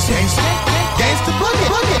 gangsta boogie,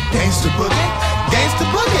 gangsta boogie, gangsta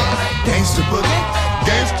boogie, gangsta boogie,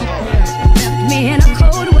 gangsta boogie. Me in a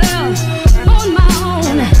cold world, on my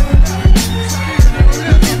own.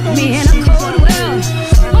 Me in a cold world,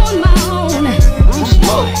 on my own.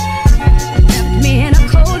 Me in a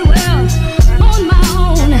cold world, on my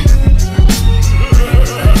own.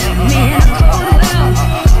 Me in a cold world,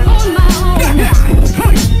 on my own.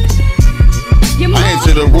 I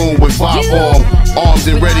enter the room with 5 armed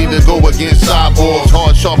and ready to go against cyborgs.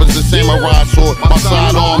 Hard sharp as the samurai sword. My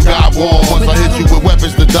sidearm got warm once I hit you with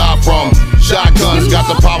weapons to die from. Shotguns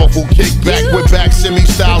got the powerful kickback with back semi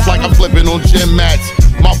styles like I'm flipping on gym mats.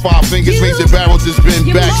 My 5 fingers means the barrels has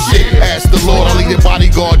been back. Shit, ask the Lord, I'll leave your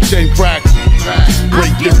bodyguard chin crack.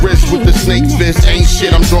 Break your wrist with the snake fist. Ain't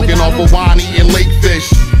shit, I'm drunken off of wine eating lake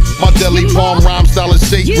fish. My deli palm rhyme style is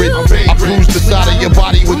sacred. I bruise the side of your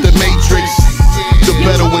body with the matrix. The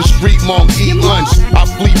pedal and street monk, eat lunch. I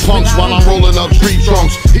flee punks while I'm rolling up street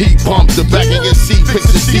trunks. Heat pump, the back of your seat, pick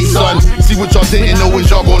the seat, son. See what y'all didn't know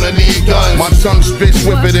is y'all gonna need guns. My tongue spits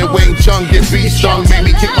whipper than Wing Chun, get beat stung. Made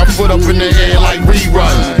me kick my foot up in the air like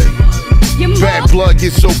reruns. Bad blood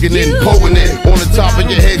gets soaking in, pulling it. On the top of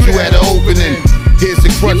your head, you had an opening. Here's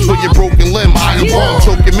the crutch for your broken limb. Iron bomb,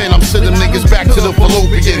 choking men. I'm sending niggas back to the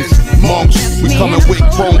fallopians. Monks, we coming with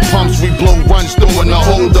chrome pumps. We blow runs, throwing the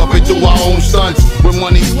hold up and do our own stunts. When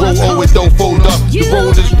money grow, oh, it don't fold up. The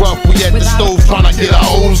road is rough, we at the stove trying to get our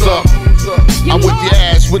O's up. I whip your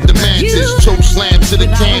ass with the mantis. Choke slam to the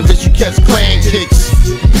canvas, you catch clan kicks.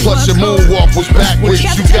 Plus your moonwalk was backwards.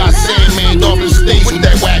 You got Sandman off the stage with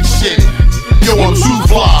that whack shit. Yo, I'm too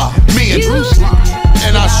fly, me and Bruce.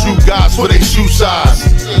 And I shoot guys for they shoe size.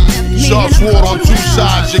 Sharp sword on two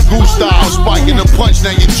sides, your goose style. Spiking the punch,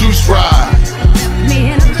 now your juice fried.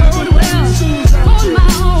 Me in a cold well, on my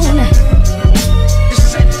own.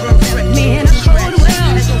 Me in a cold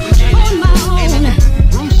well, on my own.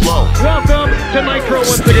 Welcome to Nitro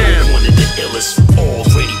once again. One of the illest,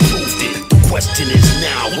 already proved it. The question is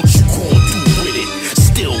now, what you gonna do with it?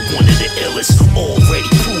 Still one of the illest, already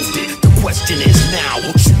proved it. The question is now,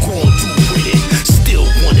 what you gonna do with it? Still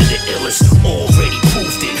one of the illest, already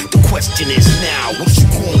proved it. The question is now, what you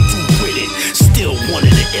gonna do with it? Still one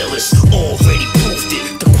of the illest, already proved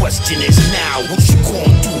it. The question is now, what you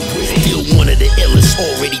gonna do with it? Still one of the illest,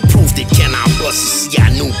 already proved it. Can I bust it? See, I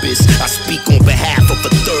knew this. I speak on behalf of a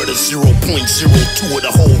third of 0.02 of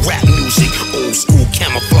the whole rap music. Old school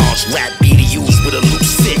camouflage, rap be to use with a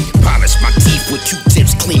loose fit. Polish my teeth with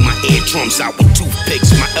Q-tips, clean my eardrums out with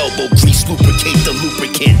toothpicks. My elbow grease, lubricate the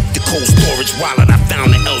lubricant. The cold storage wallet I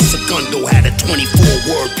found in El Segundo had a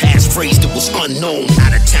 24-word passphrase that was unknown.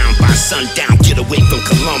 Out of town by sundown, get away from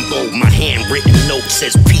Colombo. My handwritten note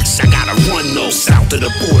says peace, I gotta run no south of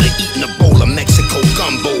the border, eating a bowl of Mexico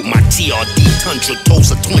gumbo. My TRD Tundra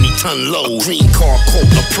tows a 20-ton load. A green car coat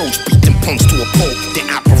approach, beat them punks to a pulp. Then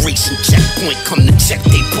operation checkpoint, come to check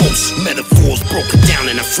they post. Metaphors broken down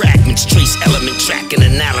into fragments, trace element tracking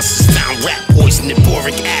analysis. Found rat poison and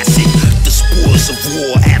boric acid. The spoils of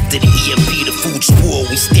war after the EMP, the food spoil.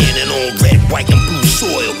 We standing on red, white, and blue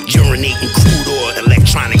soil. Urinating crude oil,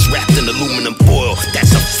 electronics wrapped in aluminum foil.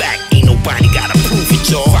 That's a fact, ain't nobody gotta prove it,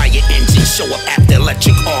 y'all. Fire engines show up after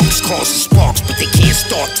electric arcs, causing sparks, but they can't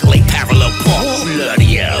start till they parallel park.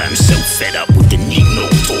 Bloody hell, I'm so fed up with the Nino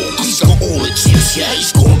talk. He's got all the chips, yeah,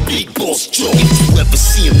 he's got a big boss joke. If you ever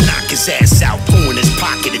see him knock his ass out, go in his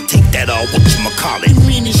pocket and take that whatchamacallit.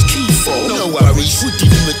 Mean his key for. No worries, we're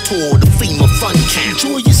giving a tour, the FEMA fun camp.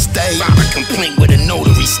 Enjoy your stay. File a complaint with a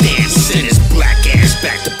notary stamp. Send his black ass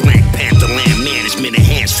back to Black Panther land management.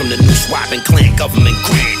 Enhanced from the new swapping clan government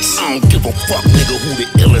grants. I don't give a fuck, nigga, who the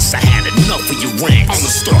illest. I had enough of your rants. I'ma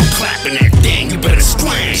start clapping that thing, you better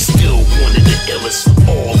scram. Still one of the illest,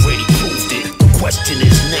 already proved it. The question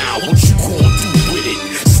is now, what you gonna do with it?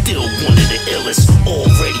 Still one of the illest,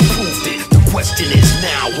 already proved it. The question is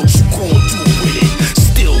now, what you gonna do with it?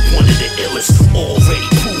 Still one of the illest, already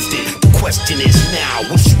proved it. The question is now,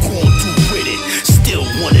 what you gonna do with it? Still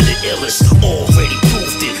one of the illest, already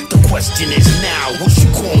proved it. The question is now, what you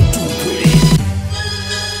gonna do with it?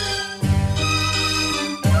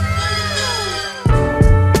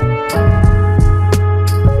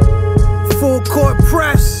 Full court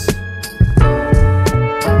press.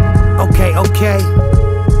 Okay.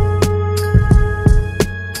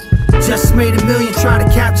 Just made $1 million, try to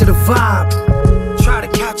capture the vibe. Try to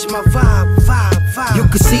capture my vibe. You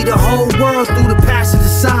can see the whole world through the passenger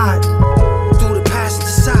side. Through the passenger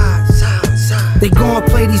side. They gon'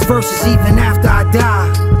 play these verses even after I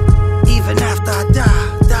die. Even after I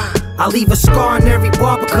die. I leave a scar in every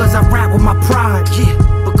bar because I rap with my pride. Yeah,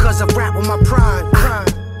 because I rap with my pride.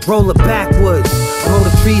 Roll it backwards, roll the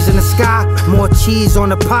trees in the sky. More cheese on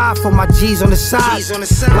the pie for my G's on the side.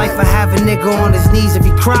 Life I have a nigga on his knees if he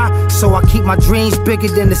cry. So I keep my dreams bigger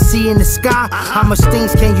than the sea in the sky. How much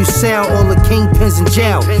things can you sell? All the kingpins in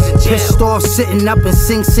jail. Pissed off sitting up and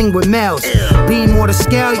sing with males. Beam or the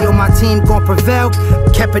scale, yo, my team gon' prevail.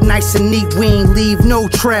 Kept it nice and neat, we ain't leave no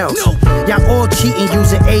trails. Y'all all cheating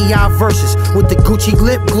using AI verses with the Gucci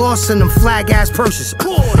lip gloss and them flag ass purses.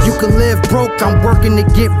 You can live broke, I'm working to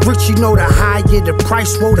get rich. You know the higher the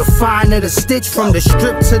price, whoa, the finer the stitch. From the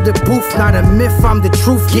strip to the booth, not a myth, I'm the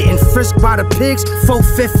truth. Getting frisked by the pigs,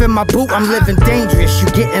 4/5 in my boot. I'm living dangerous, you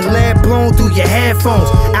getting lead blown through your headphones.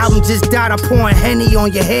 Album just died, I'm pouring Henny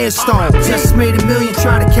on your headstone. Just made $1 million,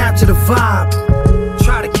 try to capture the vibe.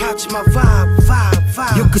 Try to capture my vibe.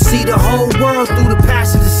 You can see the whole world through the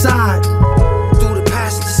passenger side. Through the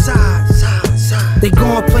passenger side. They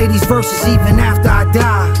gon' play these verses even after I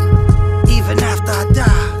die. Even after I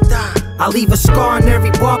die. I leave a scar in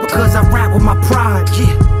every bar because I rap with my pride.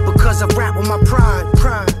 Yeah, because I rap with my pride.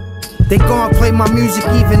 They gon' play my music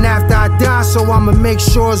even after I die, so I'ma make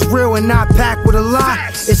sure it's real and not packed with a lie.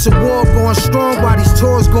 It's a war going strong while these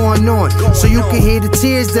tours going on, so you can hear the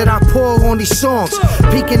tears that I pour on these songs.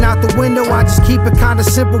 Peeking out the window, I just keep it kinda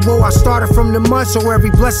simple. Whoa, I started from the mud, so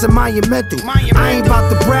every blessing monumental. I ain't about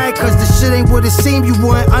to brag, cause the shit ain't what it seemed. You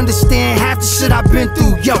wouldn't understand half the shit I've been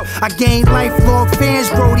through. Yo, I gained lifelong fans,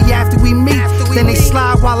 Brody, after we meet. Then they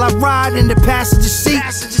slide while I ride in the passenger seat.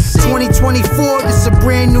 2024, this a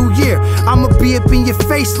brand new year. I'ma be up in your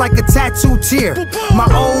face like a tattooed tear. My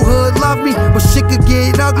old hood love me, but shit could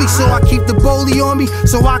get ugly, so I keep the boley on me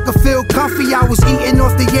so I can feel comfy. I was eating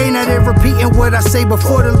off the yay, now they're repeating what I say.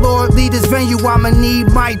 Before the Lord lead this venue, I'ma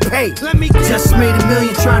need my pay. Just made $1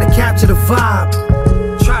 million, try to capture the vibe.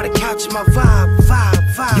 Try to capture my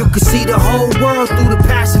vibe. You can see the whole world through the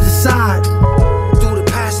passenger side. Through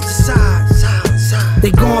the passenger side.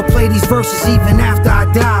 They gon' play these verses even after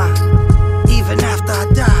I die. Even after I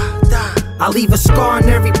die. I leave a scar in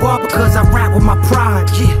every bar because I rap with my pride.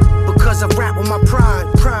 Yeah, because I rap with my pride.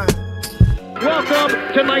 Welcome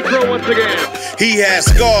to Nitro once again. He had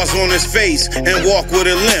scars on his face and walked with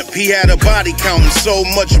a limp. He had a body counting so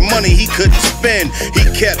much money he couldn't spend. He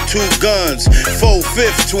kept 2 guns, 4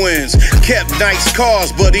 fifth twins, kept nice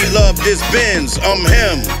cars, but he loved his Benz. I'm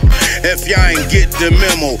him. If y'all ain't get the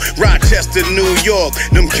memo, Rochester, New York,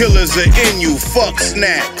 them killers are in you. Fuck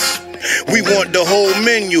snacks. We want the whole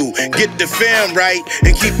menu. Get the fam right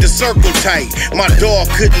and keep the circle tight. My dog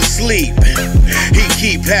couldn't sleep. He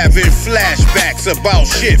keep having flashbacks about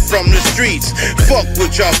shit from the streets. Fuck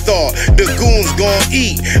what y'all thought, the goons gon'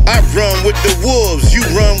 eat. I run with the wolves, you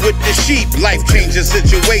run with the sheep. Life-changing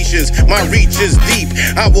situations, my reach is deep.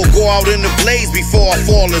 I will go out in the blaze before I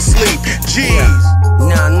fall asleep. Jeez.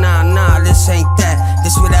 Nah, this ain't that.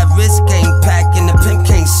 This where that wrist game pack and the pimp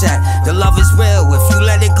can't sack. The love is real, if you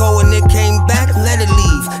let it go and it came back, let it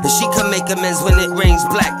leave. And she can make amends when it rains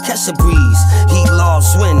black, catch a breeze. Heat,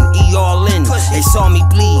 loss, win, all in. They saw me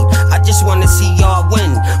bleed, I just wanna see y'all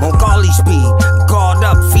win. On Garley speed, guard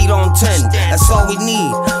up, feet on 10. That's all we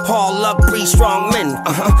need, haul up, 3 strong men.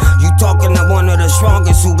 You talking to one of the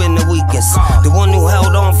strongest who been the weakest. The one who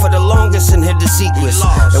held on for the longest and hid the secrets.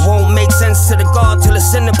 It won't make sense to the God till the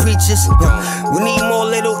sinner preaches. We need more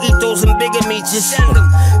little ethos and bigger meaches.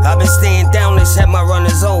 I've been staying down, they said my run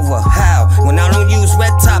is over. How? When I don't use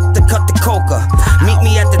red top to cut the coca. Meet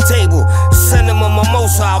me at the table, send them a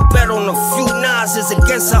mimosa. I'll bet on a few Nas's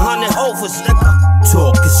against 100 overs.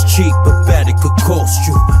 Talk is cheap, but bet it could cost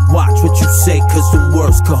you. Watch what you say, cause the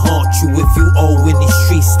words could haunt you. If you owe in these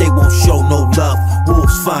streets, they won't show no love.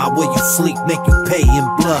 Wolves find where you sleep, make you pay in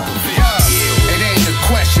blood. It ain't a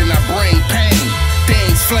question, I bring pain.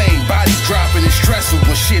 Things flame, bodies dropping, it's stressful,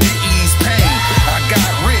 but shit, it ease pain. I got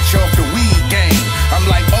rich off the weed game. I'm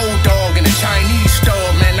like old dog in a Chinese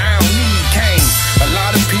store, man, I don't need cane. A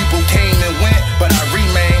lot of people came and went, but I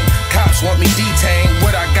remain. Cops want me detained,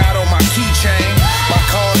 what I got on my keychain. My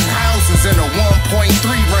cars and houses in a 1.3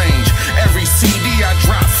 range. Every CD I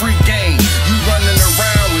drop, free game. You running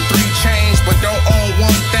around with 3 chains, but don't own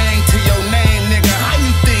one thing to your name, nigga. How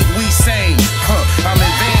you think we sane? I'm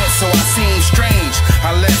advanced, so I seem strange.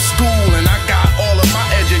 I left school and I got all of my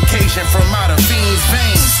education from out of fiend's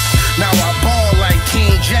veins. Now I ball like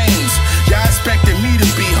King James. Y'all expected me to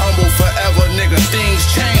be humble forever, nigga. Things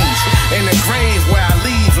change. In the grave where I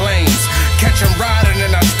leave lanes. Catch 'em riding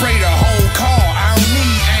and I spray the whole car. I don't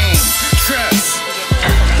need aim. Trust.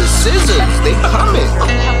 The scissors, they coming.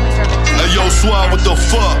 Hey yo, Swab, what the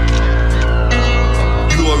fuck?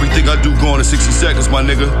 You know everything I do going in 60 seconds, my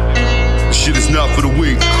nigga. This shit is not for the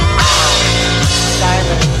weak.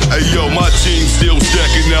 Hey yo, my team still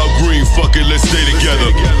stacking out green. Fuck it, let's stay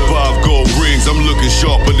together. 5 gold rings, I'm looking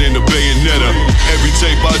sharper than the bayonetta. Every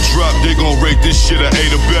tape I drop, they gon' rate this shit a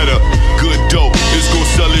 8 or better. Good dope, it's gon'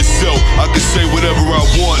 sell itself. I can say whatever I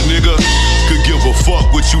want, nigga. Could give a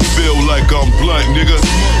fuck what you feel like I'm blunt, nigga.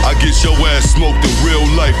 I get your ass smoked in real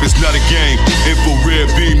life, it's not a game.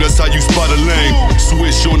 Infrared beam, that's how you spot a lane.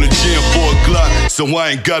 Switch on the gym for a Glock, so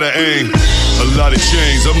I ain't gotta aim. A lot of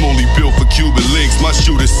chains, I'm only built for Cuban links. My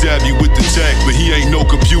shooter savvy with the tech, but he ain't no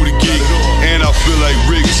computer geek. And I feel like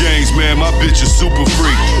Rick James, man, my bitch is super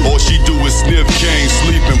freak. All she do is sniff cane,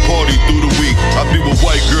 sleep and party through the week. I be with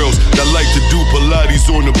white girls that like to do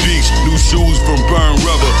Pilates on the beach. New shoes from Burn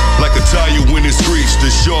Rubber, like a tire when it screech.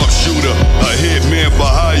 The sharpshooter, a hitman for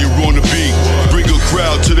hire on the beat. Bring a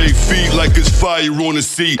crowd to their feet like it's fire on the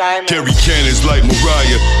seat. Carry cannons like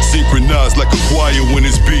Mariah, synchronized like a choir when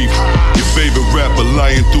it's beef. Your favorite rapper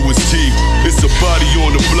lying through his teeth. It's a body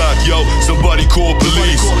on the block, yo, somebody call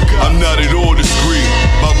police. I'm not at all discreet.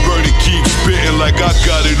 My burner keeps spitting like I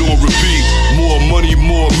got it on repeat. More money,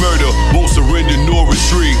 more murder, won't surrender nor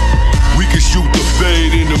retreat. We can shoot the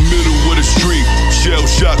fade in the middle of the street. Shell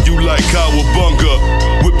shock you like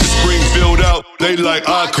cowabunga. Whip the Springfield out, they like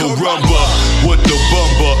Akarumba. What the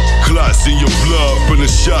bumper? Clots in your blood from the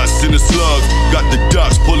shots and the slugs. Got the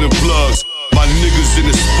dots pulling plugs. My niggas in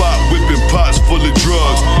the spot whipping pots full of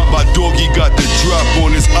drugs. My doggy got the drop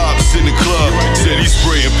on his ops in the club. Said he's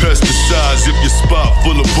spraying pesticides if your spot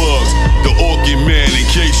full of bugs. The Orchid Man, in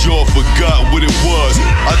case y'all forgot what it was.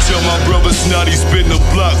 I tell my brother Snotty spin the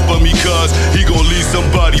block for me, cuz he gon' leave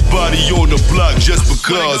somebody body on the block just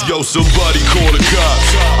because. Yo, somebody call the cops.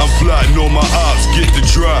 I'm plotting on my ops, get the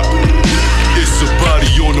drop. It's a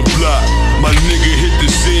body on the block. My nigga hit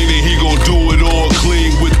the scene and he gon' do it all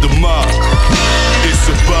clean with the mop. It's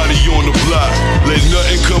a body on the block. Let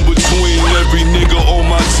nothing come between every nigga on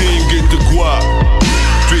my team get the guap.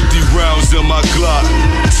 50 rounds in my Glock.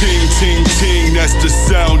 Ting, ting, ting, that's the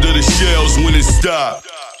sound of the shells when it stop.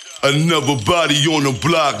 Another body on the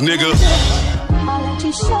block, nigga.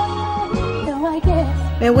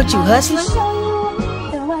 Man, what you hustling?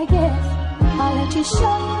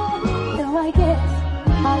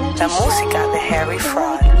 La música de Harry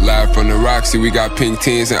Fraud. Live from the Roxy, we got pink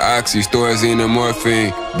teens and oxy. Thorazine and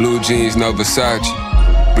morphine, blue jeans, no Versace.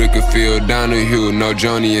 Brickfield, Donahue, no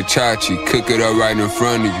Joni and Chachi. Cook it up right in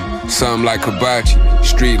front of you, something like hibachi.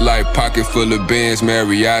 Street light, pocket full of bands,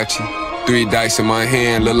 mariachi. 3 dice in my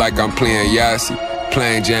hand, look like I'm playing Yahtzee.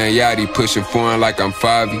 Playing Jan Yachty, pushing foreign like I'm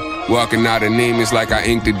Favi. Walking out of Neiman's like I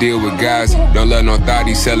inked the deal with Ghazi. Don't let no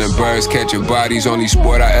thotties selling birds, catching bodies. Only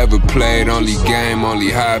sport I ever played, only game, only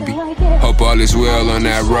hobby. Hope all is well on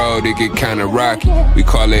that road, it get kinda rocky. We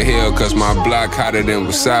call it hell cause my block hotter than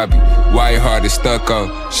wasabi. White heart is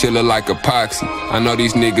stucco, shit look like epoxy. I know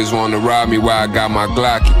these niggas wanna rob me while I got my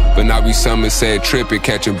Glocky. But now we Somerset tripping,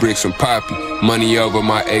 catching bricks from Poppy. Money over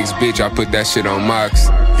my ex-bitch, I put that shit on Mox.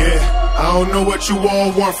 Yeah. I don't know what you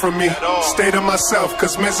all want from me. Stay to myself,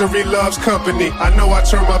 cause misery loves company. I know I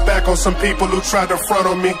turn my back on some people who try to front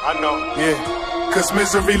on me. I know. Yeah. Cause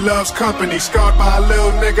misery loves company. Scarred by a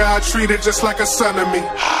little nigga, I treat it just like a son of me.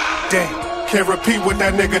 Damn, can't repeat what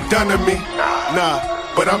that nigga done to me. Nah.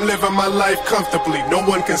 But I'm living my life comfortably. No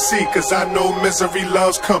one can see, cause I know misery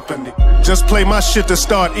loves company. Just play my shit to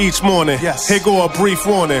start each morning. Yes. Here go a brief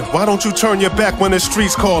warning. Why don't you turn your back when the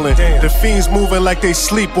streets calling? Damn. The fiends moving like they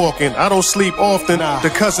sleepwalking. I don't sleep often. Nah. The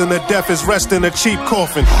cousin of death is resting a cheap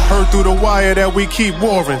coffin. Heard through the wire that we keep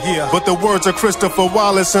warring. Yeah. But the words of Christopher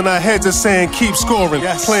Wallace in our heads are saying keep scoring.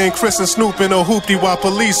 Yes. Playing Chris and Snoop in a hoopty while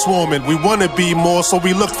police swarming. We wanna be more, so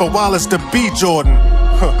we looked for Wallace to be Jordan.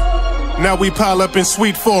 Huh. Now we pile up in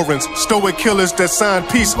sweet foreigns, stoic killers that sign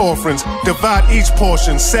peace offerings. Divide each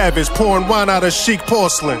portion, savage, pouring wine out of chic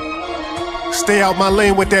porcelain. Stay out my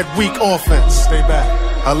lane with that weak offense. Stay back.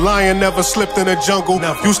 A lion never slipped in the jungle.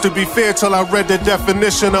 Never. Used to be fair till I read the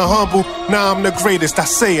definition of humble. Now I'm the greatest, I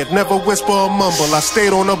say it, never whisper or mumble. I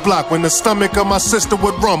stayed on the block when the stomach of my sister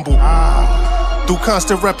would rumble. Through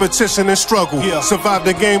constant repetition and struggle. Yeah. Survived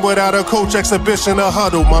the game without a coach, exhibition, or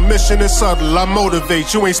huddle. My mission is subtle, I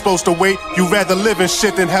motivate. You ain't supposed to wait. You rather live in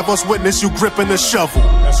shit than have us witness you gripping the shovel.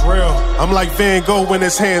 That's real. I'm like Van Gogh when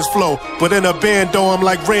his hands flow. But in a bando, I'm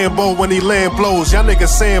like Rambo when he land blows. Y'all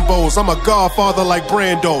niggas Sambos, I'm a godfather like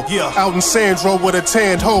Brando. Yeah. Out in Sandro with a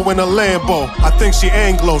tanned hoe in a Lambo. I think she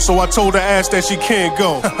Anglo, so I told her ass that she can't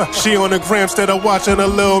go. She on the gram instead of watching a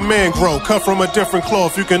little man grow. Cut from a different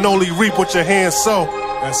cloth, you can only reap what your hands sow.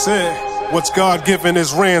 That's it. What's God given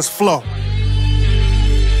is Rand's flow.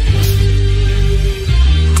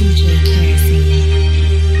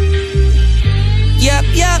 Yep.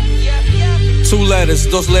 2 letters,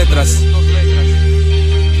 2 letras.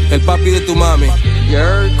 El papi de tu mami.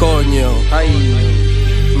 Coño. Ay,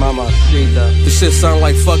 mamacita. This shit sound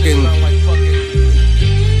like fucking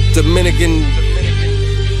Dominican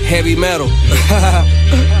heavy metal.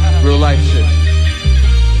 Real life shit.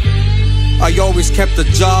 I always kept a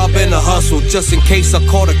job and a hustle, just in case I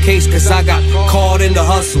caught a case, cause I got caught in the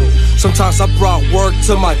hustle. Sometimes I brought work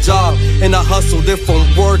to my job, and I hustled it from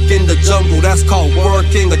work in the jungle. That's called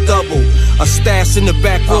working a double. A stash in the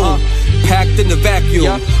back room, packed in the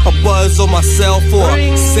vacuum. A buzz on myself or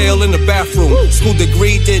a sale in the bathroom. School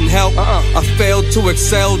degree didn't help, I failed to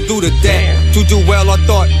excel due to that. To do well I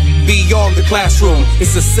thought beyond the classroom.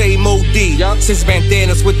 It's the same OD since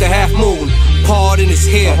bandanas with the half moon. Part in his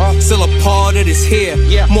hair, still a part of his hair.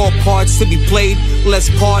 More parts to be played, less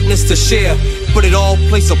partners to share. But it all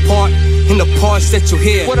plays a part in the parts that you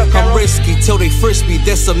hear. I'm risky till they frisk me.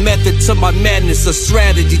 There's a method to my madness, a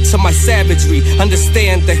strategy to my savagery.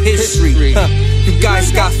 Understand the history. You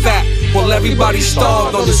guys got fat, well everybody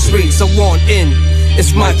starved on the streets. I want in,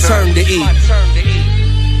 it's my turn to eat.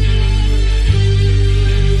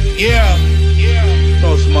 Yeah.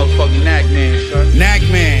 No, it's motherfucking Knack Man, son. Knack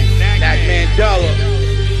Man. Knack Man Dollar.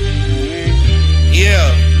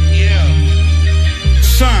 Yeah.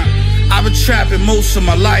 Son, I've been trapping most of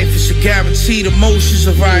my life. It's a guaranteed emotions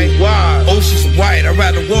are right. Wow. Oceans are white. I'd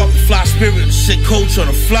rather walk and fly spirit than sit coach on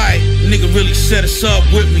a flight. Nigga really set us up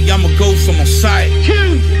with me. I'm a ghost, I'm on sight.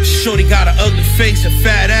 Shorty got an ugly face and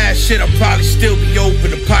fat ass. Shit, I'll probably still be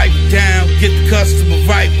open to pipe it down. Get the customer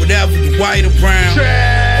right, whatever, the white or brown.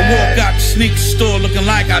 I walk out the sneaker store looking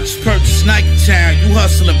like I just purchased Nike Town. You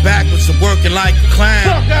hustling backwards and working like a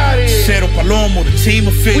clown. Settle Palomo, the team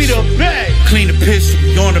official. We the best. Clean the pistol,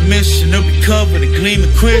 we on a mission. They'll be covered in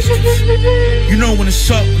gleaming crystals. You know when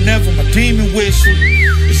it's up, whenever my demon whistle.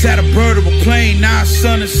 Is that a bird or a plane? Nah,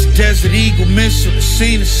 son, it's a Desert Eagle missile. The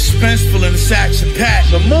scene is suspenseful and it's action-packed.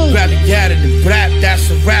 Grab the gat and rap, that's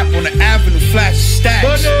a rap on the avenue, flash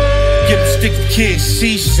stacks. Give a stick to kids,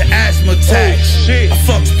 seizures and asthma attacks. I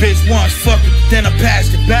fucked the bitch once, fuck it, then I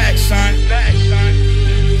passed it back, son.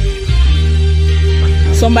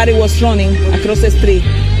 Somebody was running across the street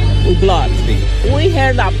with blood. We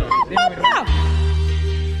heard that.